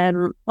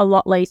a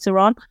lot later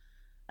on.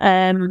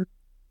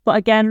 But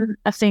again,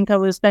 I think I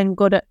was then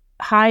good at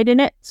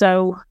hiding it.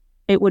 So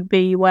it would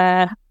be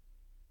where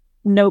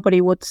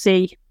nobody would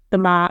see the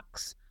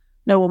marks.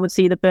 No one would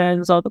see the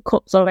burns or the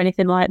cuts or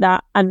anything like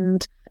that.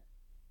 And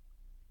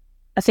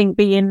I think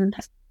being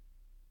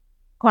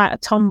quite a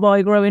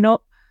tomboy growing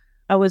up,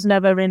 I was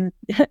never in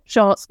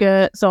short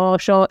skirts or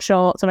short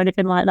shorts or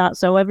anything like that.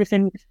 So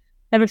everything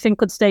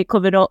could stay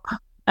covered up.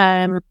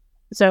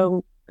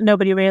 So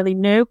nobody really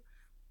knew.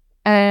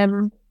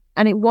 And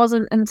it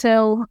wasn't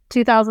until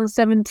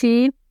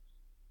 2017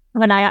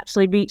 when I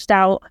actually reached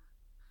out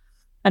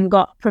and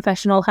got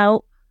professional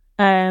help.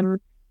 And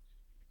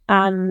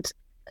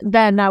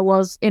then I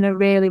was in a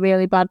really,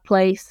 really bad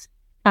place,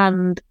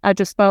 and I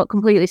just felt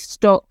completely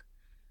stuck.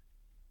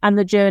 And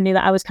the journey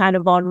that I was kind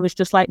of on was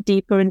just like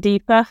deeper and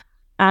deeper,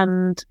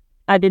 and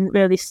I didn't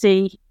really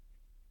see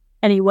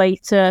any way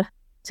to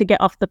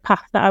get off the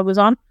path that I was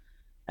on.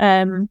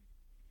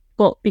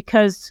 But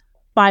because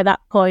by that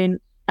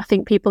point, I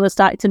think people had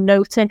started to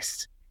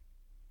notice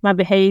my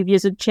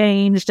behaviours had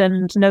changed,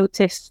 and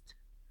noticed,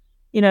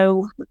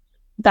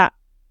 that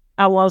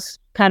I was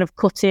kind of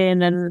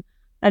cutting and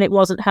it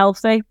wasn't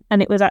healthy.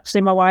 And it was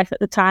actually my wife at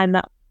the time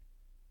that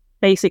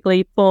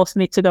basically forced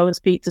me to go and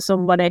speak to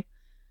somebody.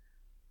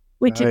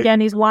 which Right.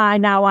 again is why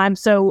now I'm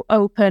so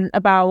open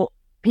about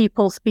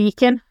people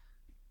speaking,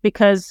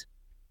 because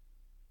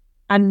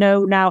I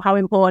know now how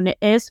important it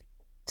is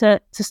to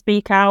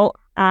speak out.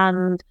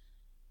 And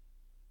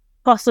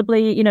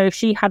possibly, you know, if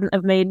she hadn't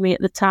have made me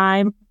at the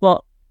time,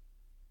 but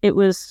it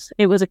was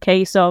a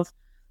case of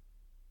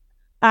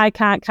I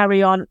can't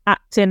carry on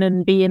acting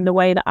and being the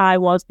way that I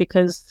was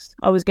because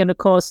I was going to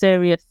cause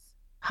serious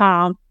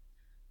harm,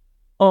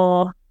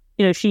 or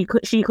you know, she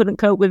couldn't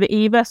cope with it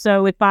either.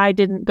 So if I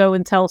didn't go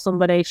and tell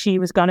somebody, she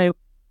was going to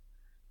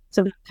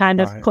sort of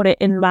kind of Right. put it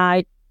in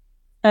my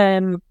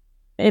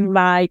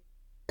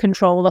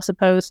control, I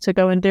suppose, to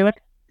go and do it.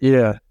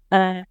 Yeah.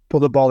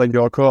 Put the ball in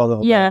your court a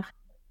little bit. Yeah.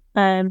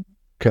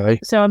 Okay.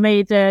 So I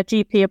made a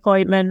GP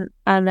appointment,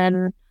 and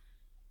then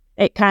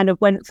it kind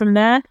of went from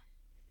there.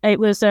 It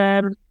was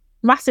a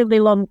massively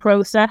long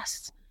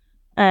process.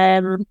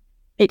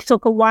 It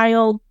took a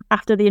while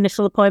after the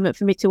initial appointment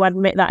for me to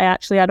admit that I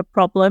actually had a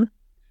problem,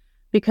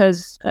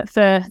 because at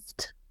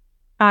first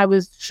I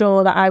was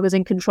sure that I was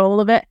in control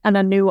of it and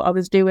I knew what I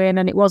was doing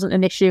and it wasn't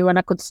an issue and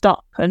I could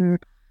stop and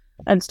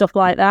stuff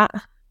like that.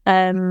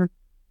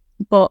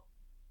 But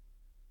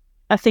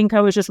I think I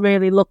was just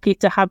really lucky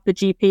to have the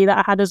GP that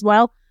I had as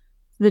well.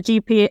 The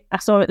GP I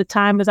saw at the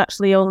time was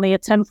actually only a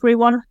temporary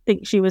one. I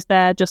think she was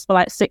there just for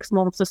like 6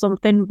 months or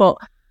something. But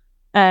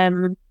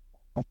I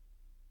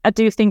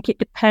do think it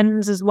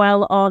depends as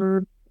well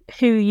on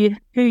who you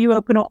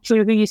open up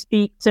to, who you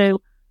speak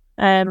to.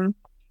 And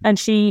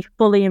she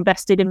fully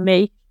invested in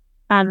me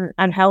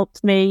and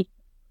helped me.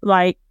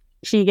 Like,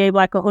 she gave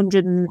like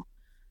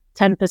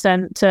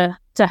 110%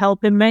 to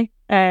helping me.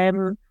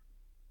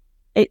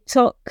 It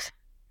took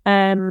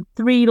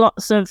 3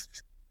 lots of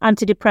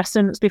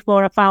antidepressants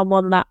before I found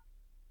one that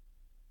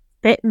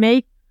fit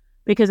me,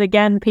 because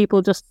again,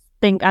 people just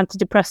think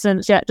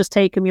antidepressants, yeah, just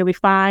take them, you'll be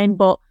fine,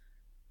 but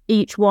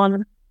each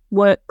one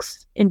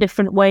works in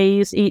different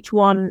ways. Each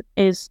one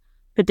is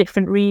for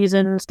different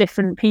reasons.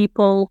 Different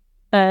people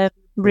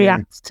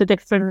react to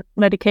different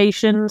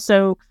medications.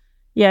 So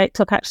yeah, it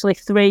took actually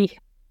three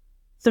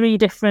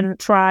different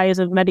tries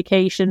of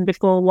medication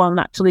before one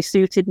actually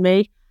suited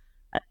me.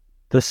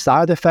 The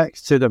side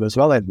effects to them as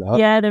well, isn't there?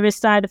 Yeah, there is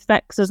side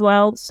effects as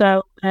well.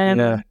 So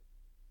a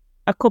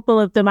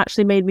couple of them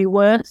actually made me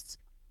worse.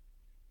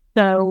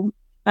 So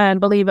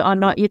believe it or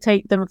not, you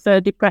take them for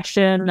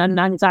depression and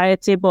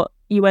anxiety, but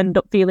you end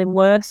up feeling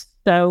worse.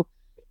 So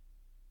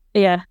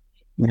yeah,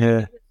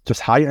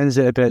 just heightens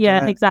it a bit.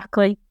 Yeah,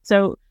 exactly.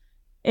 So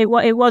it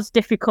was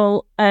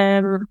difficult,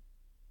 and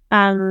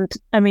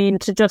I mean,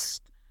 to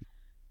just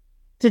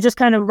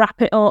kind of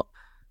wrap it up,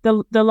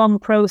 the long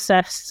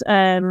process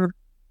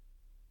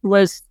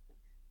was,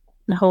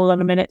 hold on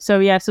a minute. So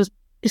yeah, so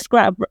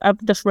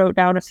I've just wrote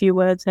down a few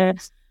words here.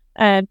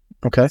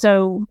 Okay.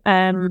 So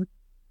the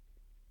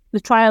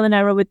trial and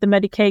error with the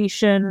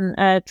medication,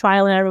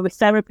 trial and error with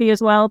therapy as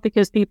well,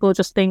 because people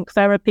just think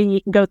therapy,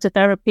 you can go to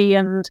therapy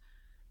and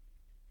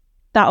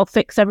that'll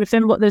fix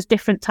everything. But there's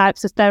different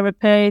types of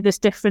therapy. There's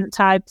different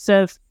types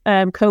of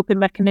coping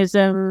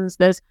mechanisms.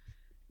 There's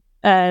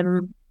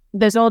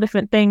all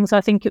different things. I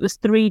think it was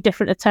 3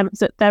 different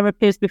attempts at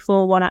therapies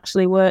before one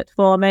actually worked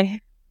for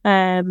me.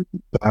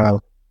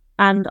 Wow.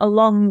 And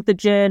along the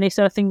journey,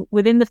 so I think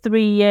within the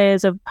 3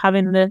 years of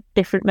having the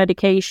different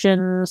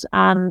medications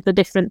and the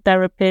different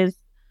therapies,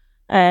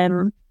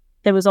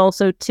 there was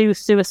also 2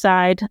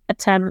 suicide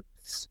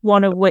attempts,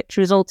 one of which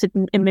resulted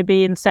in me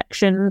being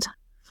sectioned.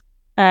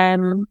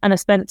 And I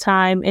spent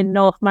time in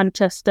North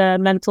Manchester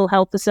mental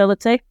health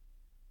facility.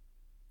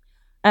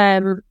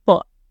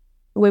 But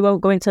we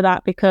won't go into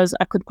that because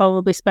I could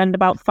probably spend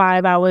about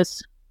 5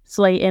 hours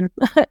slating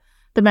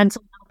the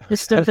mental health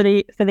system for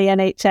the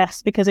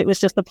NHS, because it was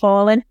just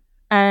appalling.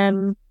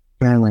 And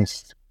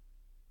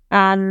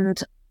on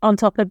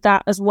top of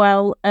that as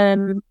well,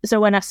 so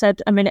when I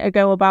said a minute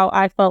ago about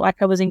I felt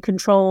like I was in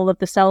control of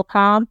the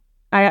self-harm,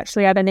 I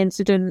actually had an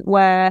incident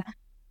where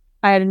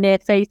I had a near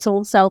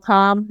fatal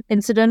self-harm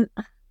incident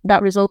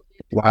that resulted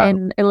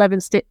in 11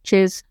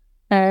 stitches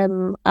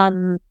and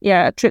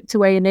a trip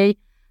to A&E.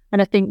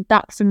 And I think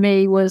that for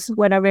me was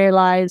when I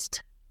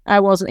realised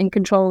I wasn't in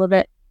control of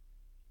it.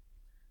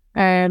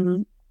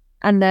 And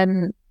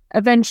then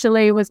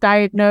eventually was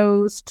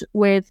diagnosed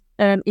with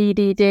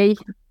EDD,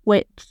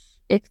 which,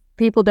 if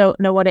people don't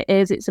know what it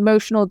is, it's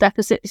emotional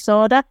deficit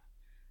disorder.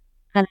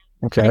 And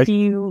if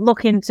you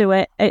look into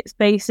it, it's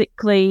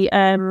basically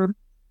a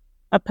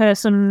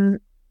person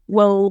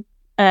will,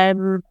 I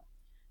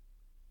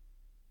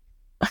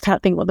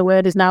can't think what the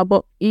word is now,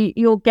 but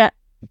you'll get,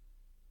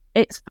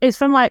 it's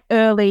from like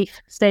early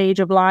stage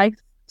of life.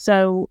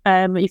 So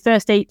your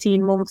first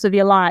 18 months of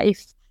your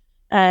life,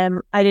 I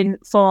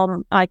didn't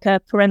form like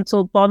a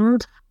parental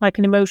bond, like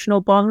an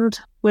emotional bond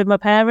with my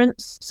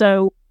parents.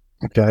 So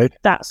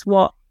that's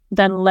what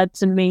then led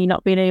to me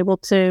not being able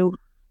to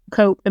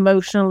cope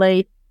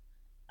emotionally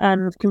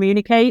and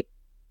communicate.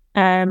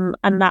 And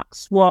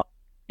that's what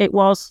it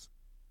was.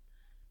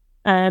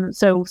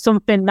 So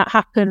something that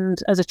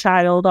happened as a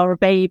child or a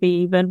baby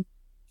even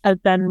has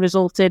then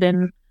resulted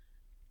in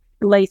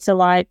later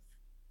life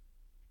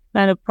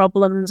kind of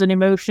problems and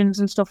emotions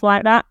and stuff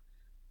like that.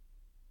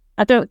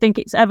 I don't think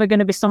it's ever going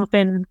to be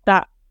something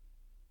that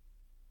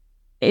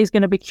is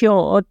going to be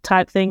cured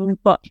type thing,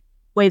 but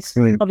with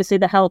obviously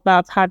the help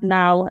I've had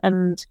now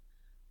and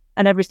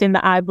everything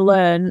that I've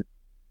learned,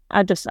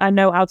 I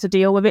know how to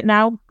deal with it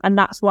now. And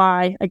that's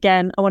why,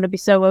 again, I want to be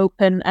so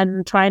open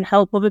and try and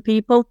help other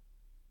people.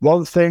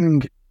 One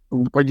thing,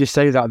 when you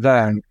say that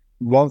then,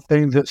 one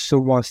thing that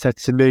someone said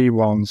to me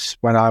once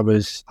when I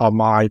was on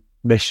my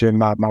mission,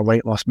 my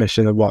weight loss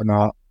mission and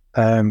whatnot,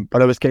 when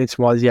I was getting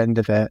towards the end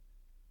of it,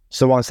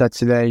 someone said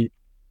to me,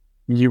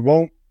 you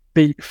won't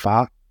beat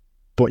fat,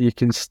 but you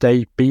can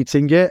stay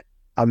beating it.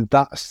 And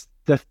that's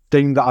the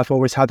thing that I've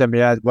always had in my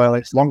head. Well,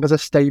 as long as I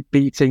stay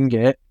beating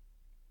it,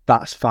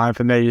 that's fine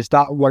for me. Is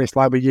that what it's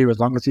like with you? As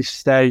long as you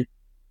stay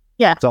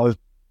sort of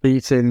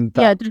beating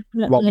that,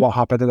 what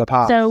happened in the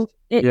past? So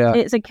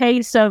it's a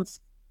case of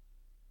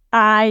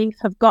I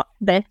have got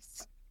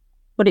this,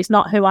 but it's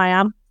not who I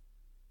am.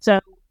 So,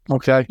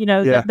 okay,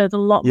 there's a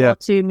lot more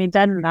to me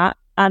than that.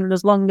 And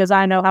as long as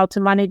I know how to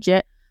manage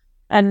it.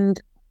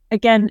 And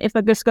again, if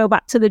I just go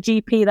back to the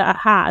GP that I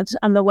had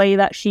and the way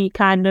that she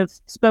kind of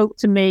spoke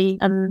to me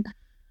and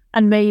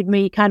made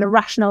me kind of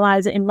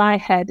rationalize it in my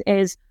head,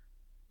 is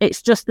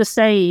it's just the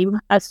same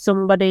as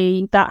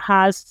somebody that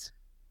has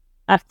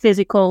a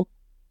physical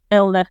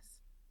illness.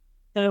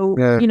 So,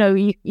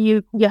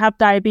 you have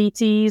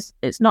diabetes.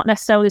 It's not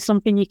necessarily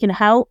something you can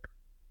help.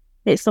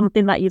 It's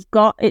something that you've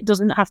got. It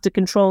doesn't have to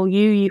control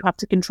you. You have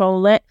to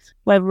control it,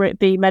 whether it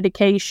be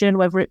medication,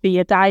 whether it be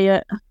your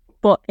diet,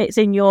 but it's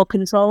in your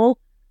control.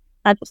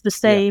 And it's the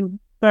same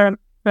for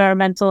a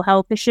mental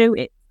health issue.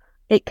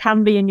 It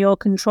can be in your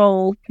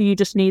control. You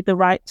just need the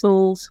right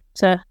tools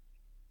to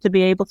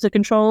be able to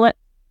control it.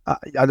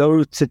 I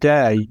know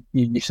today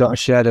you sort of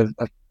shared a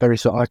very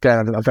sort of,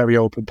 again, a very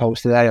open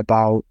post today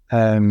about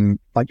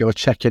like your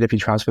check-in of your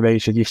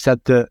transformation. You said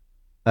that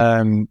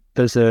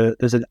there's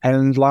an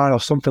end line or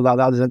something like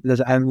that. There's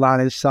an end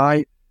line in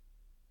sight.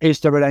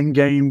 Is there an end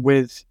game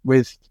with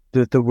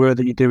the work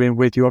that you're doing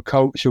with your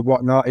coach or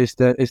whatnot? Is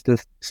there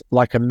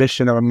like a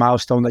mission or a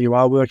milestone that you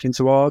are working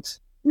towards?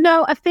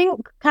 No, I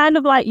think kind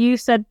of like you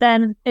said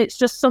then, it's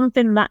just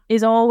something that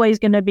is always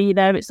going to be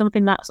there. It's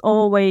something that's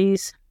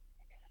always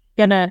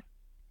gonna,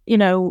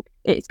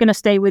 it's gonna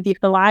stay with you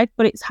for life,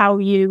 but it's how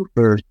you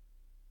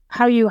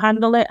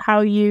handle it, how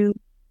you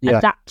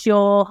adapt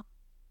your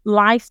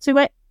life to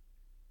it.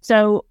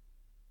 So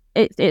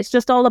it's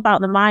just all about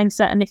the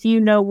mindset. And if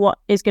you know what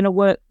is going to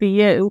work for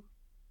you,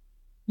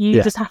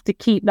 you just have to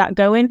keep that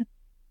going.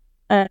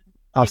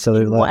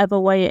 Absolutely. Whatever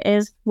way it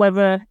is,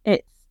 whether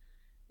it's,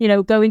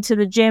 going to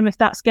the gym, if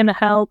that's going to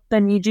help,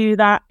 then you do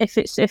that. If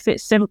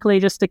it's simply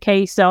just a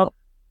case of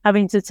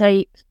having to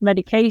take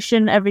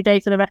medication every day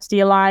for the rest of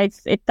your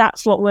life, if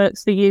that's what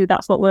works for you,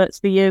 that's what works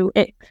for you.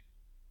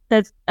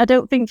 I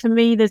don't think for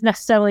me there's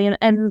necessarily an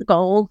end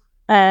goal.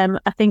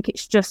 I think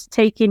it's just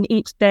taking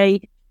each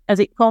day as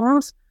it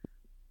comes.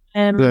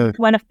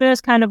 When I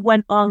first kind of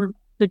went on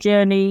the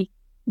journey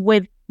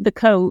with the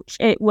coach,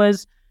 it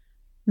was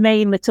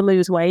mainly to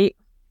lose weight,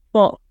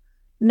 but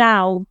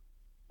now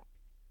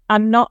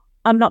I'm not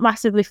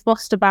massively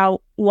fussed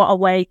about what I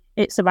weigh.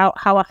 It's about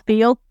how I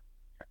feel.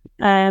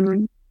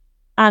 And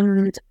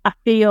I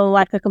feel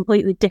like a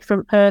completely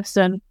different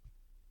person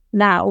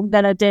now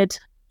than I did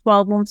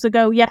 12 months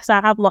ago. Yes,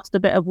 I have lost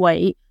a bit of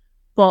weight,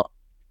 but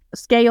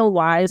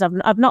scale-wise,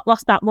 I've not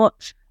lost that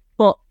much,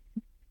 but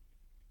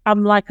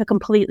I'm like a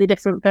completely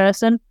different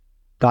person.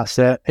 That's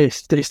it.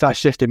 It's that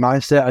shift in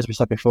mindset, as we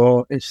said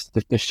before. It's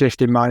the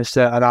shift in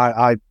mindset, and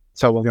I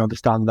totally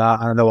understand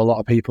that. And I know a lot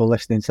of people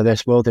listening to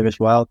this will do as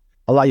well.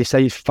 And like you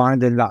say, it's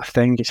finding that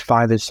thing. It's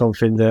finding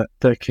something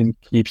that can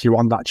keep you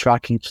on that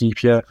track and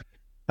keep you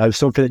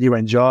something that you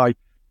enjoy.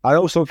 I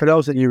know something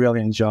else that you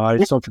really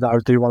enjoy, something that I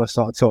do want to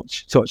sort of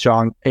touch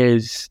on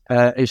is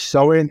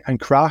sewing and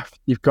craft.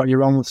 You've got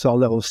your own sort of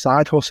little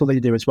side hustle that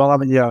you do as well,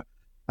 haven't you?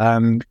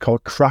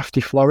 Called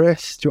Crafty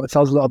Florists. Do you want to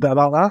tell us a little bit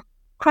about that?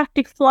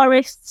 Crafty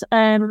Florists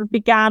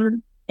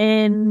began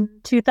in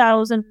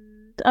 2000.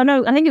 Oh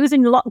no, I think it was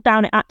in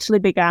lockdown it actually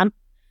began,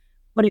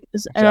 but it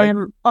was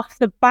off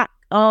the back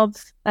of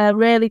a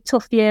really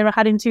tough year I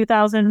had in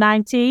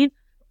 2019.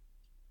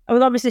 I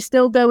was obviously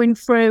still going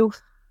through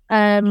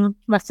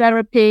my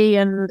therapy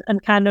and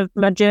kind of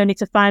my journey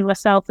to find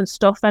myself and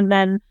stuff. And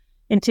then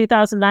in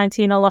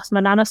 2019, I lost my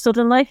nana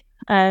suddenly.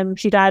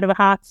 She died of a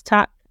heart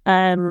attack.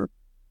 Wow.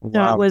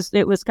 So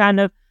it was kind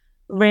of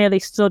really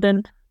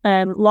sudden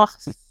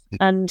loss,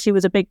 and she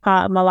was a big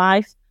part of my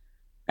life.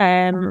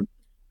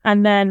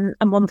 And then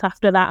a month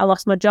after that, I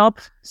lost my job.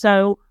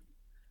 So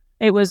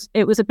it was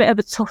a bit of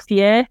a tough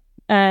year.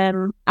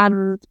 And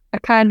I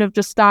kind of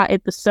just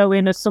started the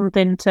sewing as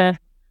something to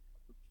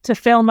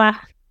fill my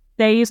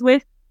days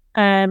with,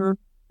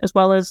 as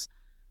well as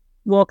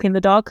walking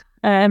the dog.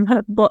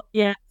 But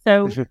yeah,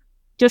 so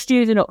just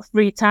using up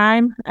free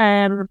time.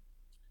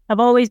 I've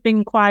always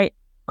been quite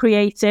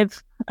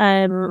creative.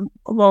 I've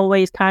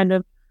always kind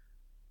of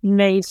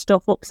made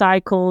stuff,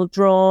 upcycled,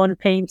 drawn,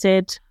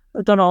 painted.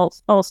 I've done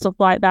all stuff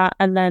like that.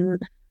 And then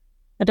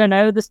I don't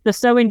know, the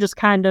sewing just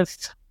kind of,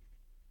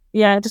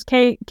 just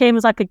came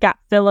as like a gap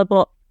filler,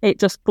 but it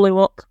just blew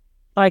up.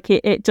 Like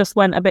it just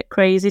went a bit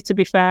crazy, to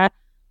be fair.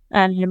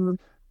 And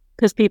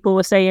because people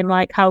were saying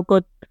like how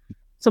good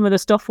some of the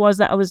stuff was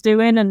that I was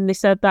doing, and they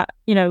said that,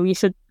 you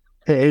should.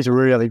 It is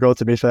really good,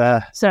 to be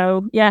fair.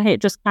 So yeah,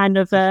 it just kind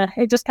of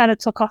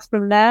took off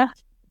from there.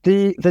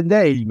 The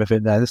name of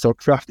it then, so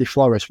Crafty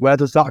Florist, where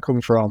does that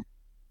come from?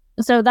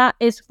 So that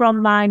is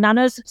from my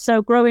nanas.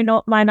 So growing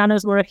up, my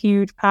nanas were a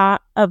huge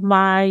part of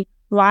my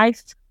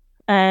life.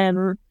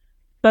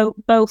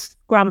 Both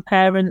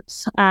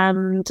grandparents,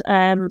 and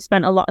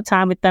spent a lot of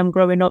time with them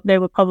growing up. They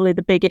were probably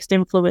the biggest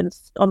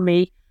influence on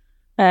me.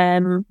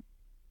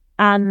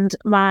 And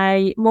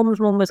my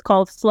mum's mum was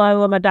called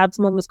Flo, and my dad's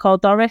mum was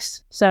called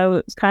Doris. So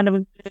it's kind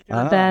of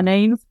their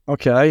names.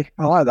 Okay,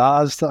 I like that.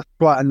 That's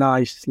quite a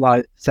nice,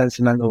 like,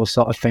 sentimental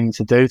sort of thing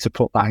to do, to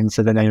put that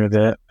into the name of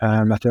it.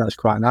 I think that's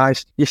quite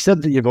nice. You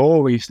said that you've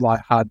always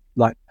had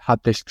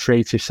this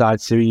creative side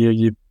to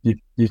you.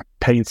 You've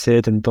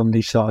painted and done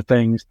these sort of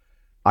things.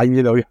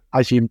 And,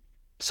 as you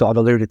sort of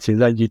alluded to,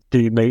 then you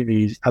do make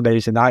these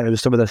amazing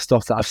items. Some of the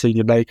stuff that I've seen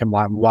you make, I'm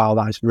like, wow,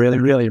 that is really,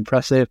 really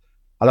impressive.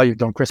 I know you've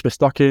done Christmas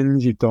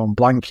stockings, you've done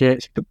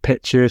blankets, you've done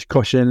pictures,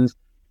 cushions,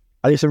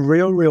 and it's a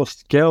real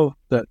skill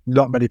that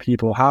not many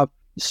people have.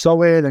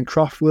 Sewing and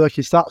craft work,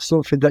 is that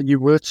something that you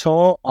were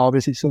taught, or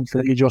is it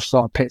something that you just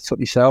sort of picked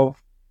up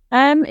yourself?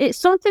 It's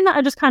something that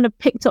I just kind of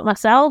picked up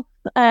myself.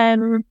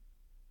 I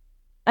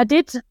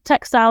did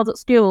textiles at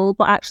school,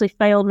 but actually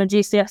failed my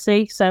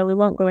GCSE, so we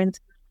won't go into.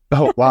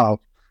 Oh wow!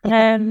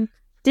 Didn't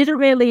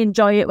really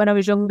enjoy it when I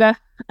was younger,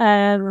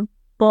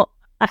 but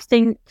I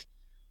think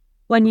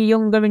when you're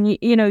younger and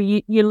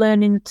you're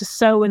learning to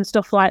sew and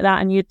stuff like that,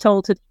 and you're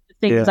told to do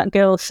things that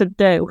girls should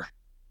do,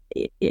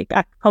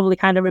 I probably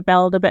kind of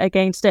rebelled a bit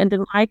against it and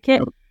didn't like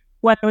it.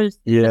 Whereas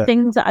the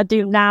things that I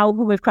do now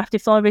with Crafty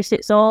Florist,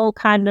 it's all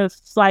kind of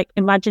like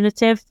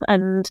imaginative,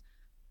 and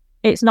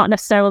it's not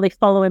necessarily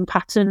following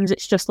patterns.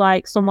 It's just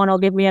like someone will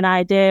give me an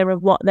idea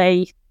of what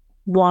they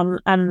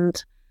want,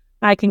 and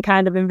I can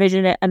kind of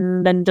envision it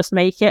and then just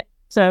make it.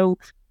 So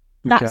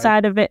that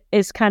side of it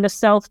is kind of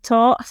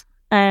self-taught.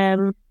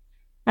 And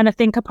I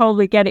think I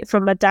probably get it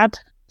from my dad.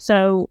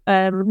 So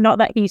not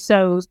that he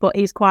sews, but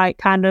he's quite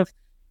kind of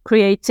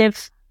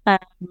creative.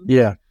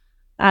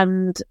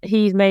 And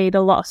he's made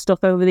a lot of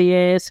stuff over the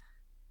years.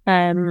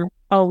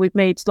 We've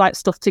made like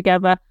stuff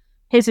together.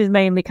 His is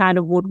mainly kind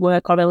of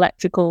woodwork or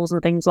electricals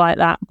and things like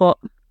that. But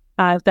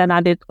I've then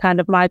added kind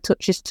of my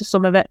touches to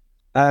some of it.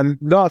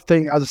 No, I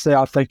think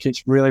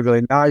it's really,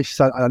 really nice.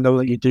 I know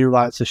that you do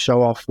like to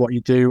show off what you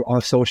do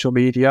on social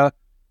media.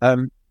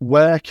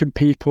 Where can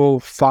people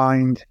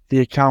find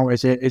the account?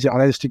 Is it on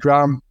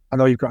Instagram? I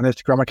know you've got an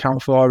Instagram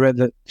account for it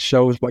that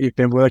shows what you've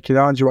been working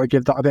on. Do you want to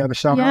give that a bit of a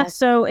shout out? Yeah,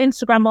 so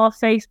Instagram or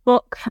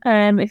Facebook,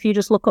 if you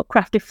just look up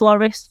Crafty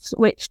Florists,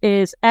 which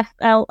is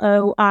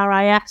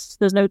FLORIS,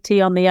 there's no T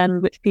on the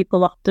end, which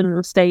people often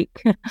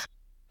mistake.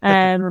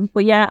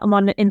 But yeah, I'm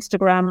on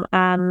Instagram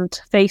and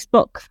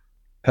Facebook.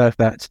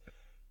 Perfect.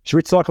 Should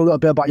we talk a little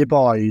bit about your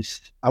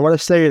boys? I want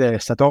to say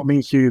this. I don't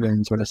mean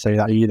humans when I say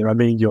that either. I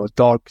mean your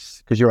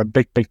dogs, because you're a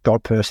big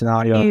dog person,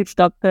 aren't you? Huge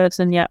dog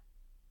person, yeah.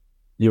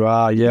 You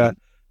are, yeah.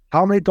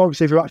 How many dogs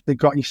have you actually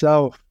got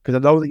yourself? Because I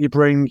know that you've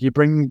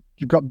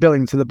got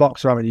Billing to the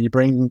boxer, haven't you? You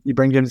bring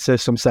him to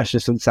some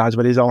sessions sometimes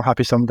with his own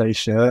Happy Sunday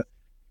shirt.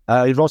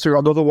 You've also got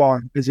another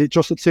one. Is it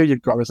just the two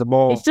you've got, or is there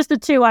more? It's just the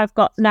two I've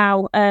got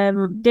now.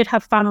 Did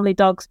have family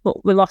dogs,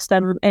 but we lost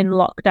them in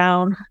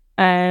lockdown.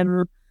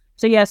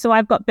 So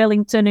I've got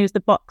Billington, who's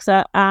the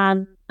boxer,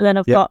 and then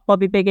I've got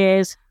Bobby Big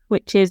Ears,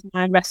 which is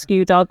my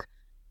rescue dog.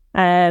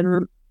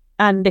 And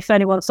if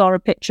anyone saw a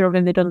picture of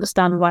him, they'd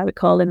understand why we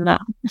call him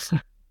that.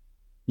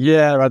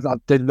 Yeah, I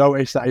did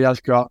notice that he has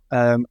got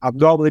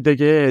abnormally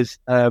big ears,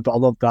 but I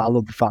love that. I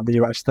love the fact that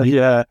you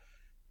actually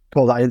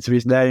pull that into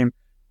his name.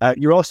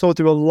 You also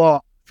do a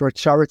lot for a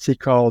charity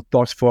called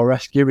Dogs for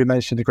Rescue. We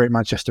mentioned the Great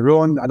Manchester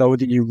Run. I know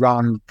that you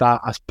ran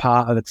that as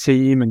part of the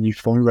team and you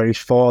fundraised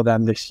for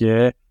them this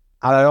year.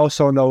 And I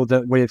also know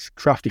that with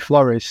Crafty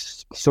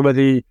Florists, some of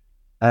the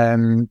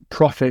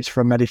profits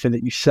from anything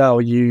that you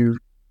sell, you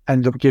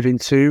end up giving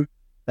to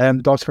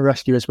Dogs for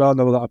Rescue as well. I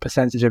know that a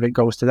percentage of it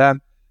goes to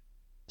them.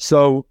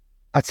 So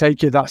I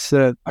take it that's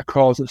a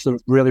cause that's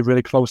really,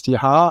 really close to your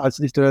heart.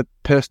 Is there a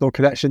personal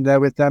connection there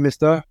with them, is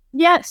there?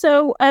 Yeah,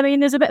 so, I mean,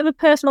 there's a bit of a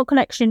personal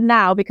connection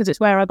now because it's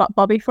where I got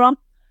Bobby from.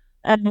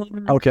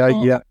 Okay,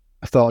 yeah.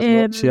 I thought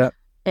as much, yeah.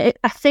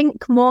 I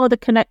think more the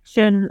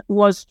connection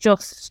was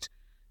just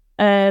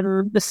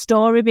the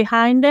story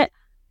behind it.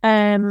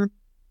 It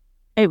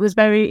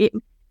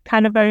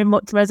kind of very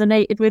much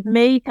resonated with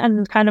me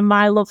and kind of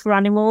my love for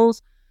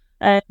animals.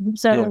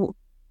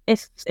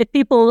 If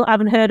people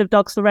haven't heard of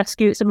Dogs for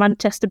Rescue, it's a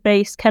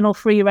Manchester-based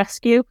kennel-free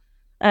rescue,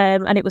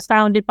 and it was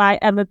founded by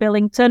Emma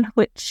Billington,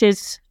 which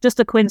is just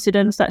a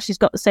coincidence that she's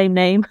got the same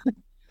name.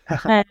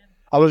 I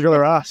was going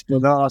to ask,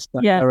 but no, that's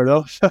fair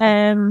enough.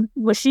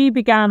 Well, she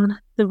began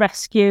the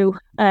rescue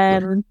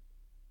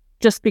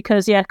just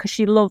because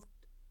she loved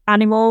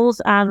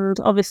animals, and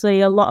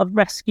obviously a lot of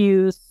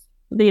rescues,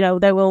 they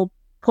will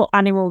put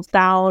animals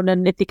down,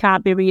 and if they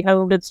can't be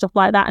rehomed and stuff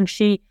like that, and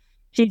she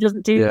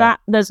doesn't do that.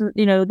 There's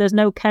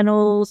no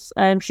kennels.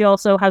 She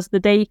also has the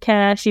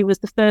daycare. She was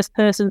the first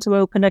person to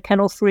open a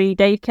kennel-free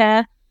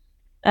daycare,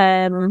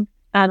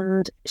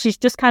 and she's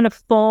just kind of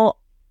fought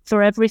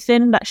for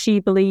everything that she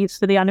believes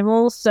for the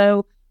animals.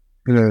 So,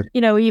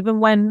 even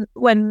when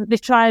they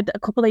tried a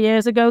couple of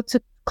years ago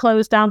to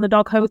close down the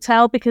dog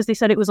hotel because they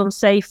said it was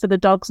unsafe for the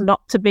dogs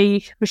not to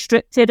be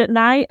restricted at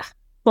night,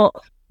 but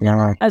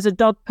as a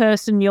dog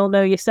person, you'll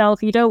know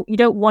yourself, you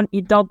don't want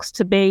your dogs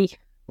to be.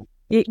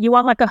 You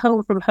want like a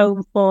home from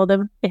home for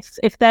them.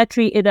 If they're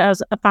treated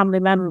as a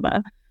family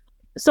member,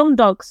 some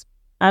dogs,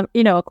 are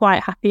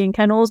quite happy in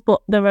kennels,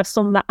 but there are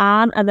some that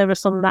aren't, and there are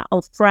some that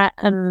will fret,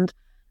 and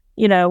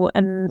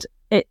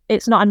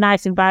it's not a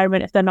nice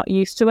environment if they're not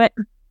used to it.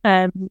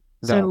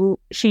 So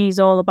she's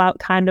all about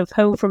kind of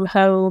home from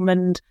home,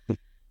 and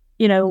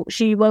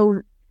she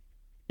won't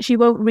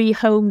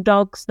rehome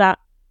dogs that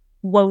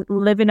won't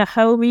live in a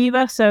home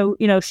either. So,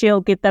 she'll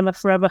give them a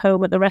forever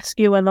home at the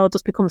rescue, and they'll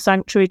just become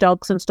sanctuary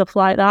dogs and stuff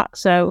like that.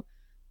 So,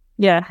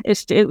 yeah,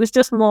 it was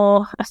just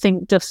more, I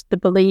think, just the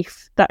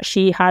belief that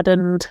she had,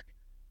 and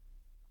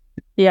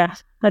yeah,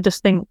 I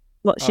just think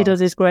what she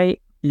does is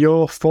great.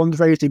 Your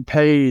fundraising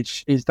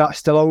page, is that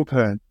still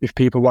open if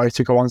people wanted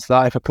to go onto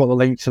that? If I put the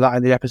link to that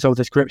in the episode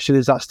description,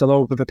 is that still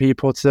open for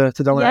people to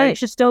donate? Yeah, it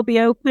should still be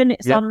open.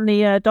 It's on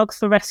the Dogs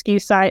for Rescue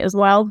site as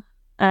well.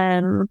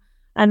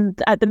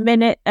 And at the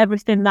minute,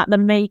 everything that they're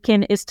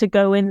making is to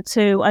go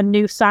into a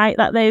new site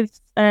that they've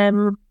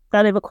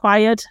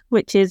acquired,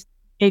 which is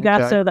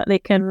bigger, so that they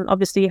can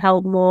obviously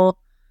help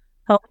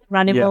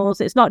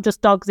animals. It's not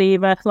just dogs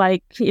either.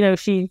 Like,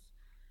 she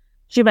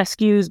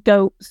rescues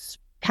goats,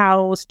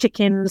 cows,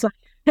 chickens.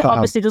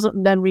 Obviously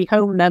doesn't then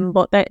rehome them,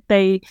 but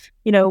they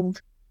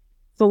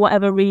for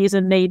whatever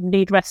reason they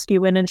need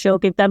rescuing, and she'll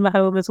give them a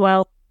home as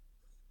well.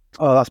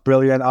 Oh, that's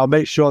brilliant. I'll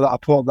make sure that I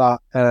put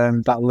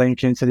that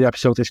link into the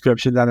episode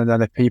description then, and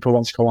then if people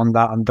want to go on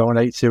that and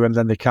donate to him,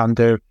 then they can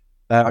do.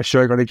 I'm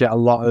sure you're going to get a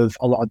lot of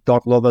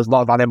dog lovers, a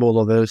lot of animal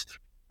lovers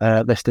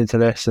listening to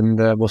this, and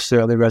will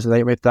certainly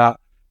resonate with that.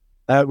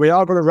 We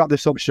are going to wrap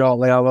this up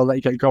shortly. I will let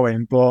you get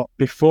going, but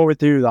before we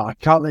do that, I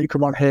can't let you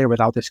come on here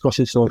without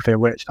discussing something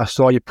which I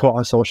saw you put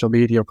on social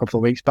media a couple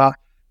of weeks back.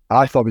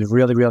 I thought was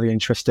really, really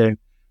interesting.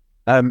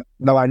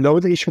 Now, I know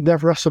that you should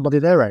never ask somebody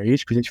their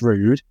age because it's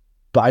rude,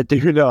 but I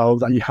do know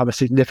that you have a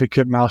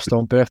significant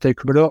milestone birthday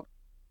coming up.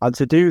 And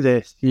to do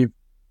this, you've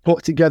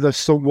put together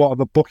somewhat of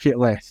a bucket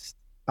list,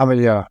 haven't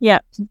you? Yeah.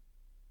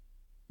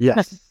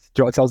 Yes. Do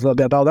you want to tell us a little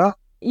bit about that?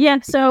 Yeah,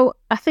 so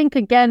I think,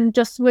 again,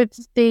 just with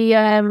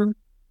the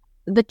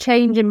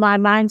change in my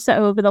mindset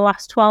over the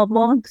last 12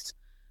 months,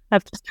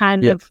 I've just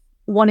kind of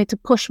wanted to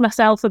push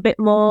myself a bit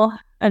more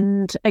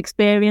and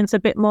experience a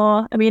bit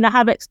more. I mean, I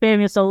have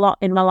experienced a lot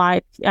in my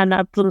life, and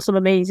I've done some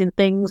amazing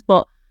things,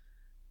 but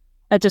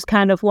I just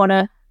kind of want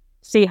to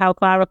see how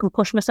far I can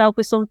push myself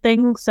with some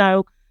things.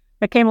 So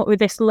I came up with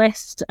this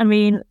list. I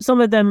mean,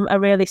 some of them are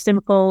really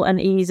simple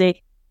and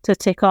easy to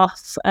tick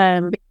off.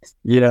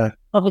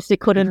 Obviously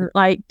couldn't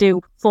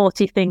do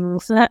 40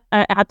 things. It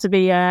had to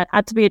be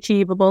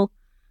achievable.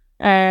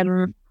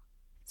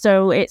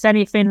 So it's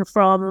anything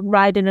from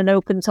riding an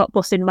open top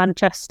bus in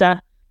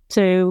Manchester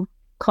to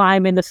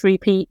climbing the 3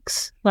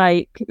 peaks.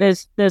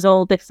 There's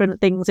all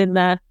different things in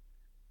there.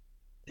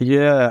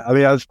 Yeah, I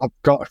mean, I've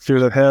got a few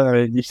of them here. I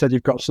mean, you said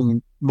you've got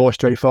some more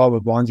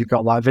straightforward ones. You've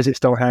got visit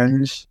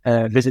Stonehenge,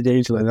 visit the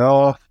Angel of the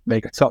North,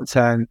 make a top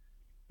 10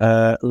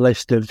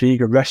 list of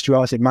vegan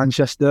restaurants in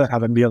Manchester,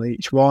 have a meal at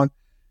each one.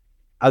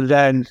 And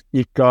then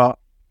you've got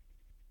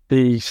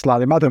the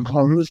slightly madder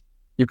ones.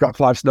 You've got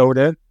Clive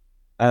Snowden,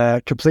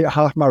 complete a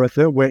half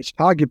marathon, which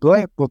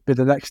arguably would be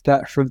the next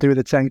step from doing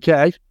the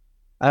 10K.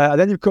 And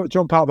then you've got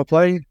jump out of a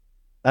plane.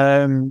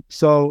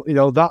 So,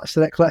 that's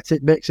an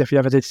eclectic mix if you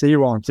ever did see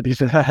one, to be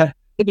fair.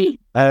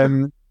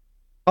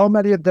 How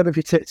many of them have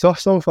you ticked off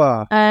so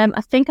far?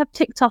 I think I've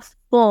ticked off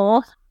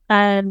 4,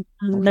 and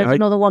there's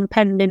another one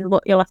pending,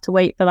 but you'll have to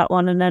wait for that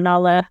one, and then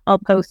I'll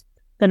post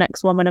the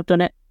next one when I've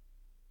done it.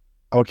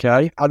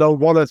 Okay. I know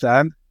one of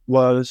them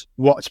was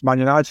watch Man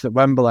United at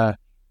Wembley.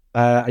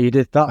 You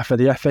did that for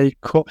the FA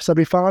Cup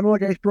semi-final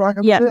against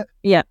Brighton, was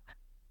it?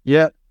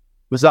 Yeah.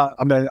 Was that,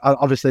 I mean,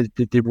 obviously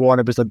they won,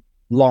 it was a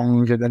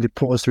long, and then they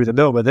put us through the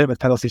middle with it, with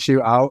penalty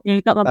shootout. Yeah,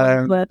 you got my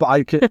money's worth. But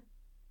I could,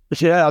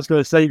 I was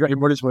going to say you got your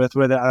money's worth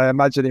with it. I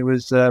imagine it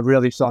was a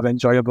really sort of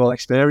enjoyable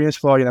experience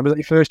for you. Was it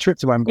your first trip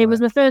to Wembley? It was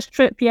my first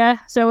trip, yeah.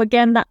 So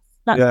again, that's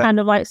kind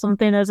of like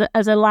something as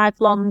a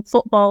lifelong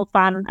football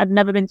fan. I'd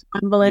never been to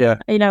Wembley. Yeah.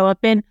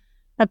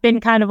 I've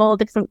been kind of all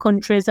different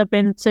countries. I've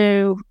been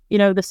to,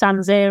 the San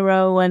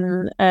Siro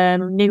and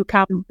Nou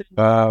Camp.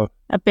 Wow.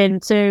 I've been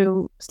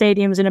to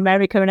stadiums in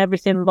America and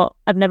everything, but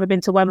I've never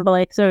been to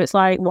Wembley. So it's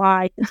like,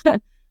 why?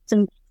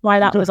 So why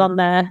that was on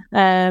there.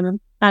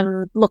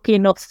 And lucky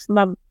enough,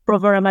 my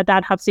brother and my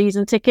dad have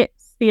season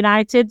tickets for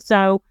United.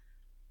 So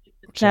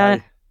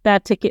they're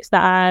tickets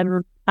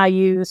that I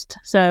used.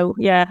 So,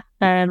 yeah.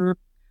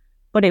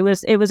 But it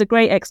was a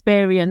great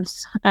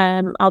experience.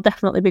 I'll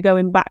definitely be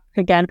going back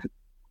again.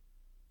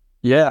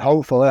 Yeah,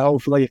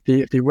 hopefully,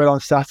 if they win on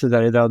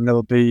Saturday, then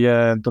there'll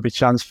be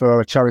chance for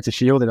a charity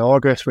shield in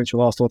August, which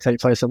will also take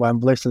place at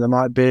Wembley. So there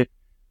might be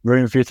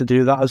room for you to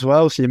do that as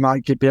well. So you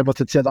might be able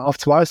to tick that off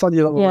twice on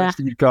your little list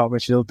that you've got,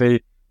 which will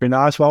be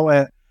nice,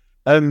 won't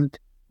it?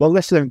 Well,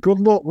 listen, good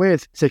luck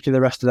with ticking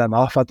the rest of them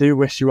off. I do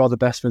wish you all the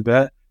best with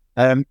it.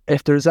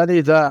 If there's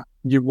any that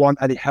you want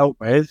any help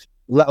with,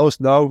 let us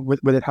know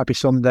within Happy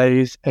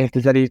Sundays. If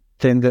there's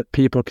anything that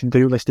people can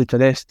do listed to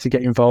this to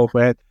get involved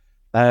with,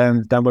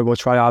 then we will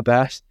try our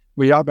best.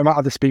 We might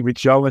have to speak with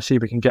Joe and see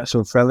if we can get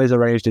some friendlies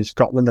arranged in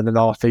Scotland and the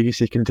North East.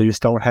 He can do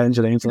Stonehenge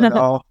and things like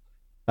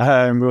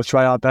that. We'll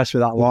try our best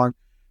with that one.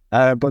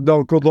 But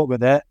no, good luck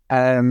with it.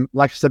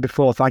 Like I said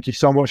before, thank you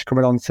so much for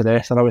coming on to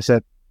this. I know it's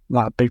a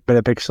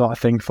big sort of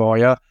thing for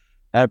you.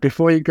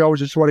 Before you go, I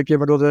just want to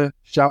give another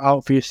shout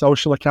out for your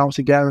social accounts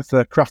again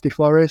for Crafty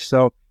Florist.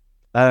 So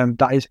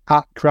that is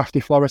at Crafty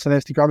Florist on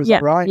Instagram, is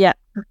that right? Yeah.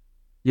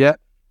 Yeah.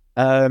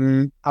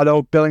 I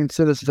know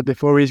Billington, as I said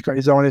before, he's got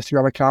his own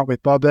Instagram account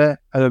with Bobby.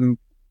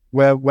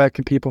 Where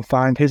can people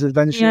find his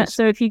adventures? Yeah,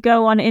 so if you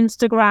go on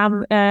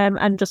Instagram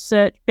and just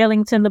search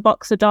Billington the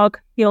Boxer Dog,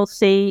 you'll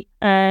see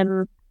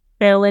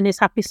Bill in his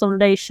Happy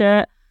Sunday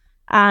shirt,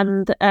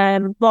 and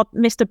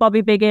Mr.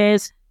 Bobby Big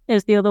Ears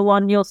is the other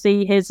one. You'll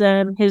see his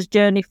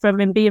journey from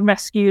him being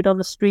rescued on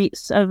the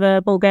streets of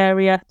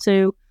Bulgaria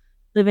to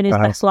living his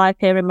best life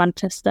here in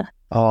Manchester.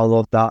 Oh, I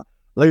love that.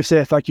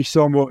 Lucy, thank you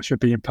so much for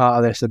being part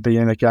of this and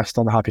being a guest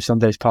on the Happy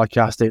Sundays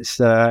podcast.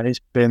 It's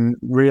been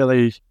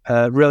really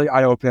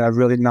eye-opening, a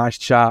really nice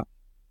chat,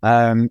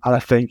 and I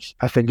think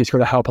it's going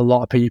to help a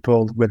lot of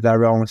people with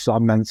their own sort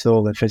of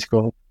mental and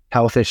physical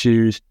health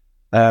issues.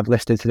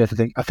 Listening to this,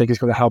 I think it's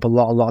going to help a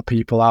lot of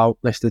people out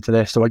listening to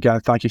this. So again,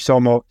 thank you so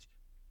much,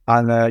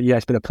 and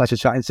it's been a pleasure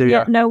chatting to you.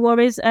 Yeah, no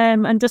worries.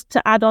 And just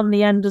to add on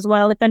the end as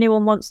well, if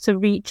anyone wants to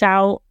reach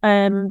out,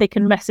 they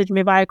can message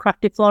me via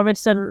Crafty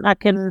Florist, and I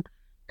can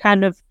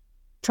kind of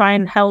try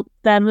and help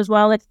them as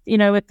well if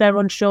they're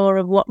unsure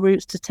of what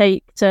routes to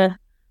take to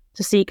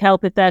seek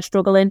help if they're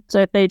struggling. So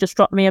if they just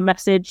drop me a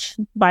message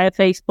via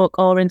Facebook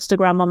or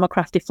Instagram on my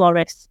Crafty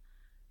Florist,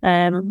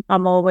 I'm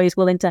always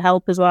willing to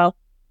help as well.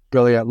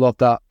 Brilliant, love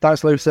that.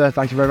 Thanks, Lucy.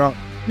 Thank you very much.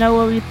 No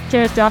worries.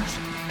 Cheers,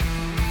 Josh.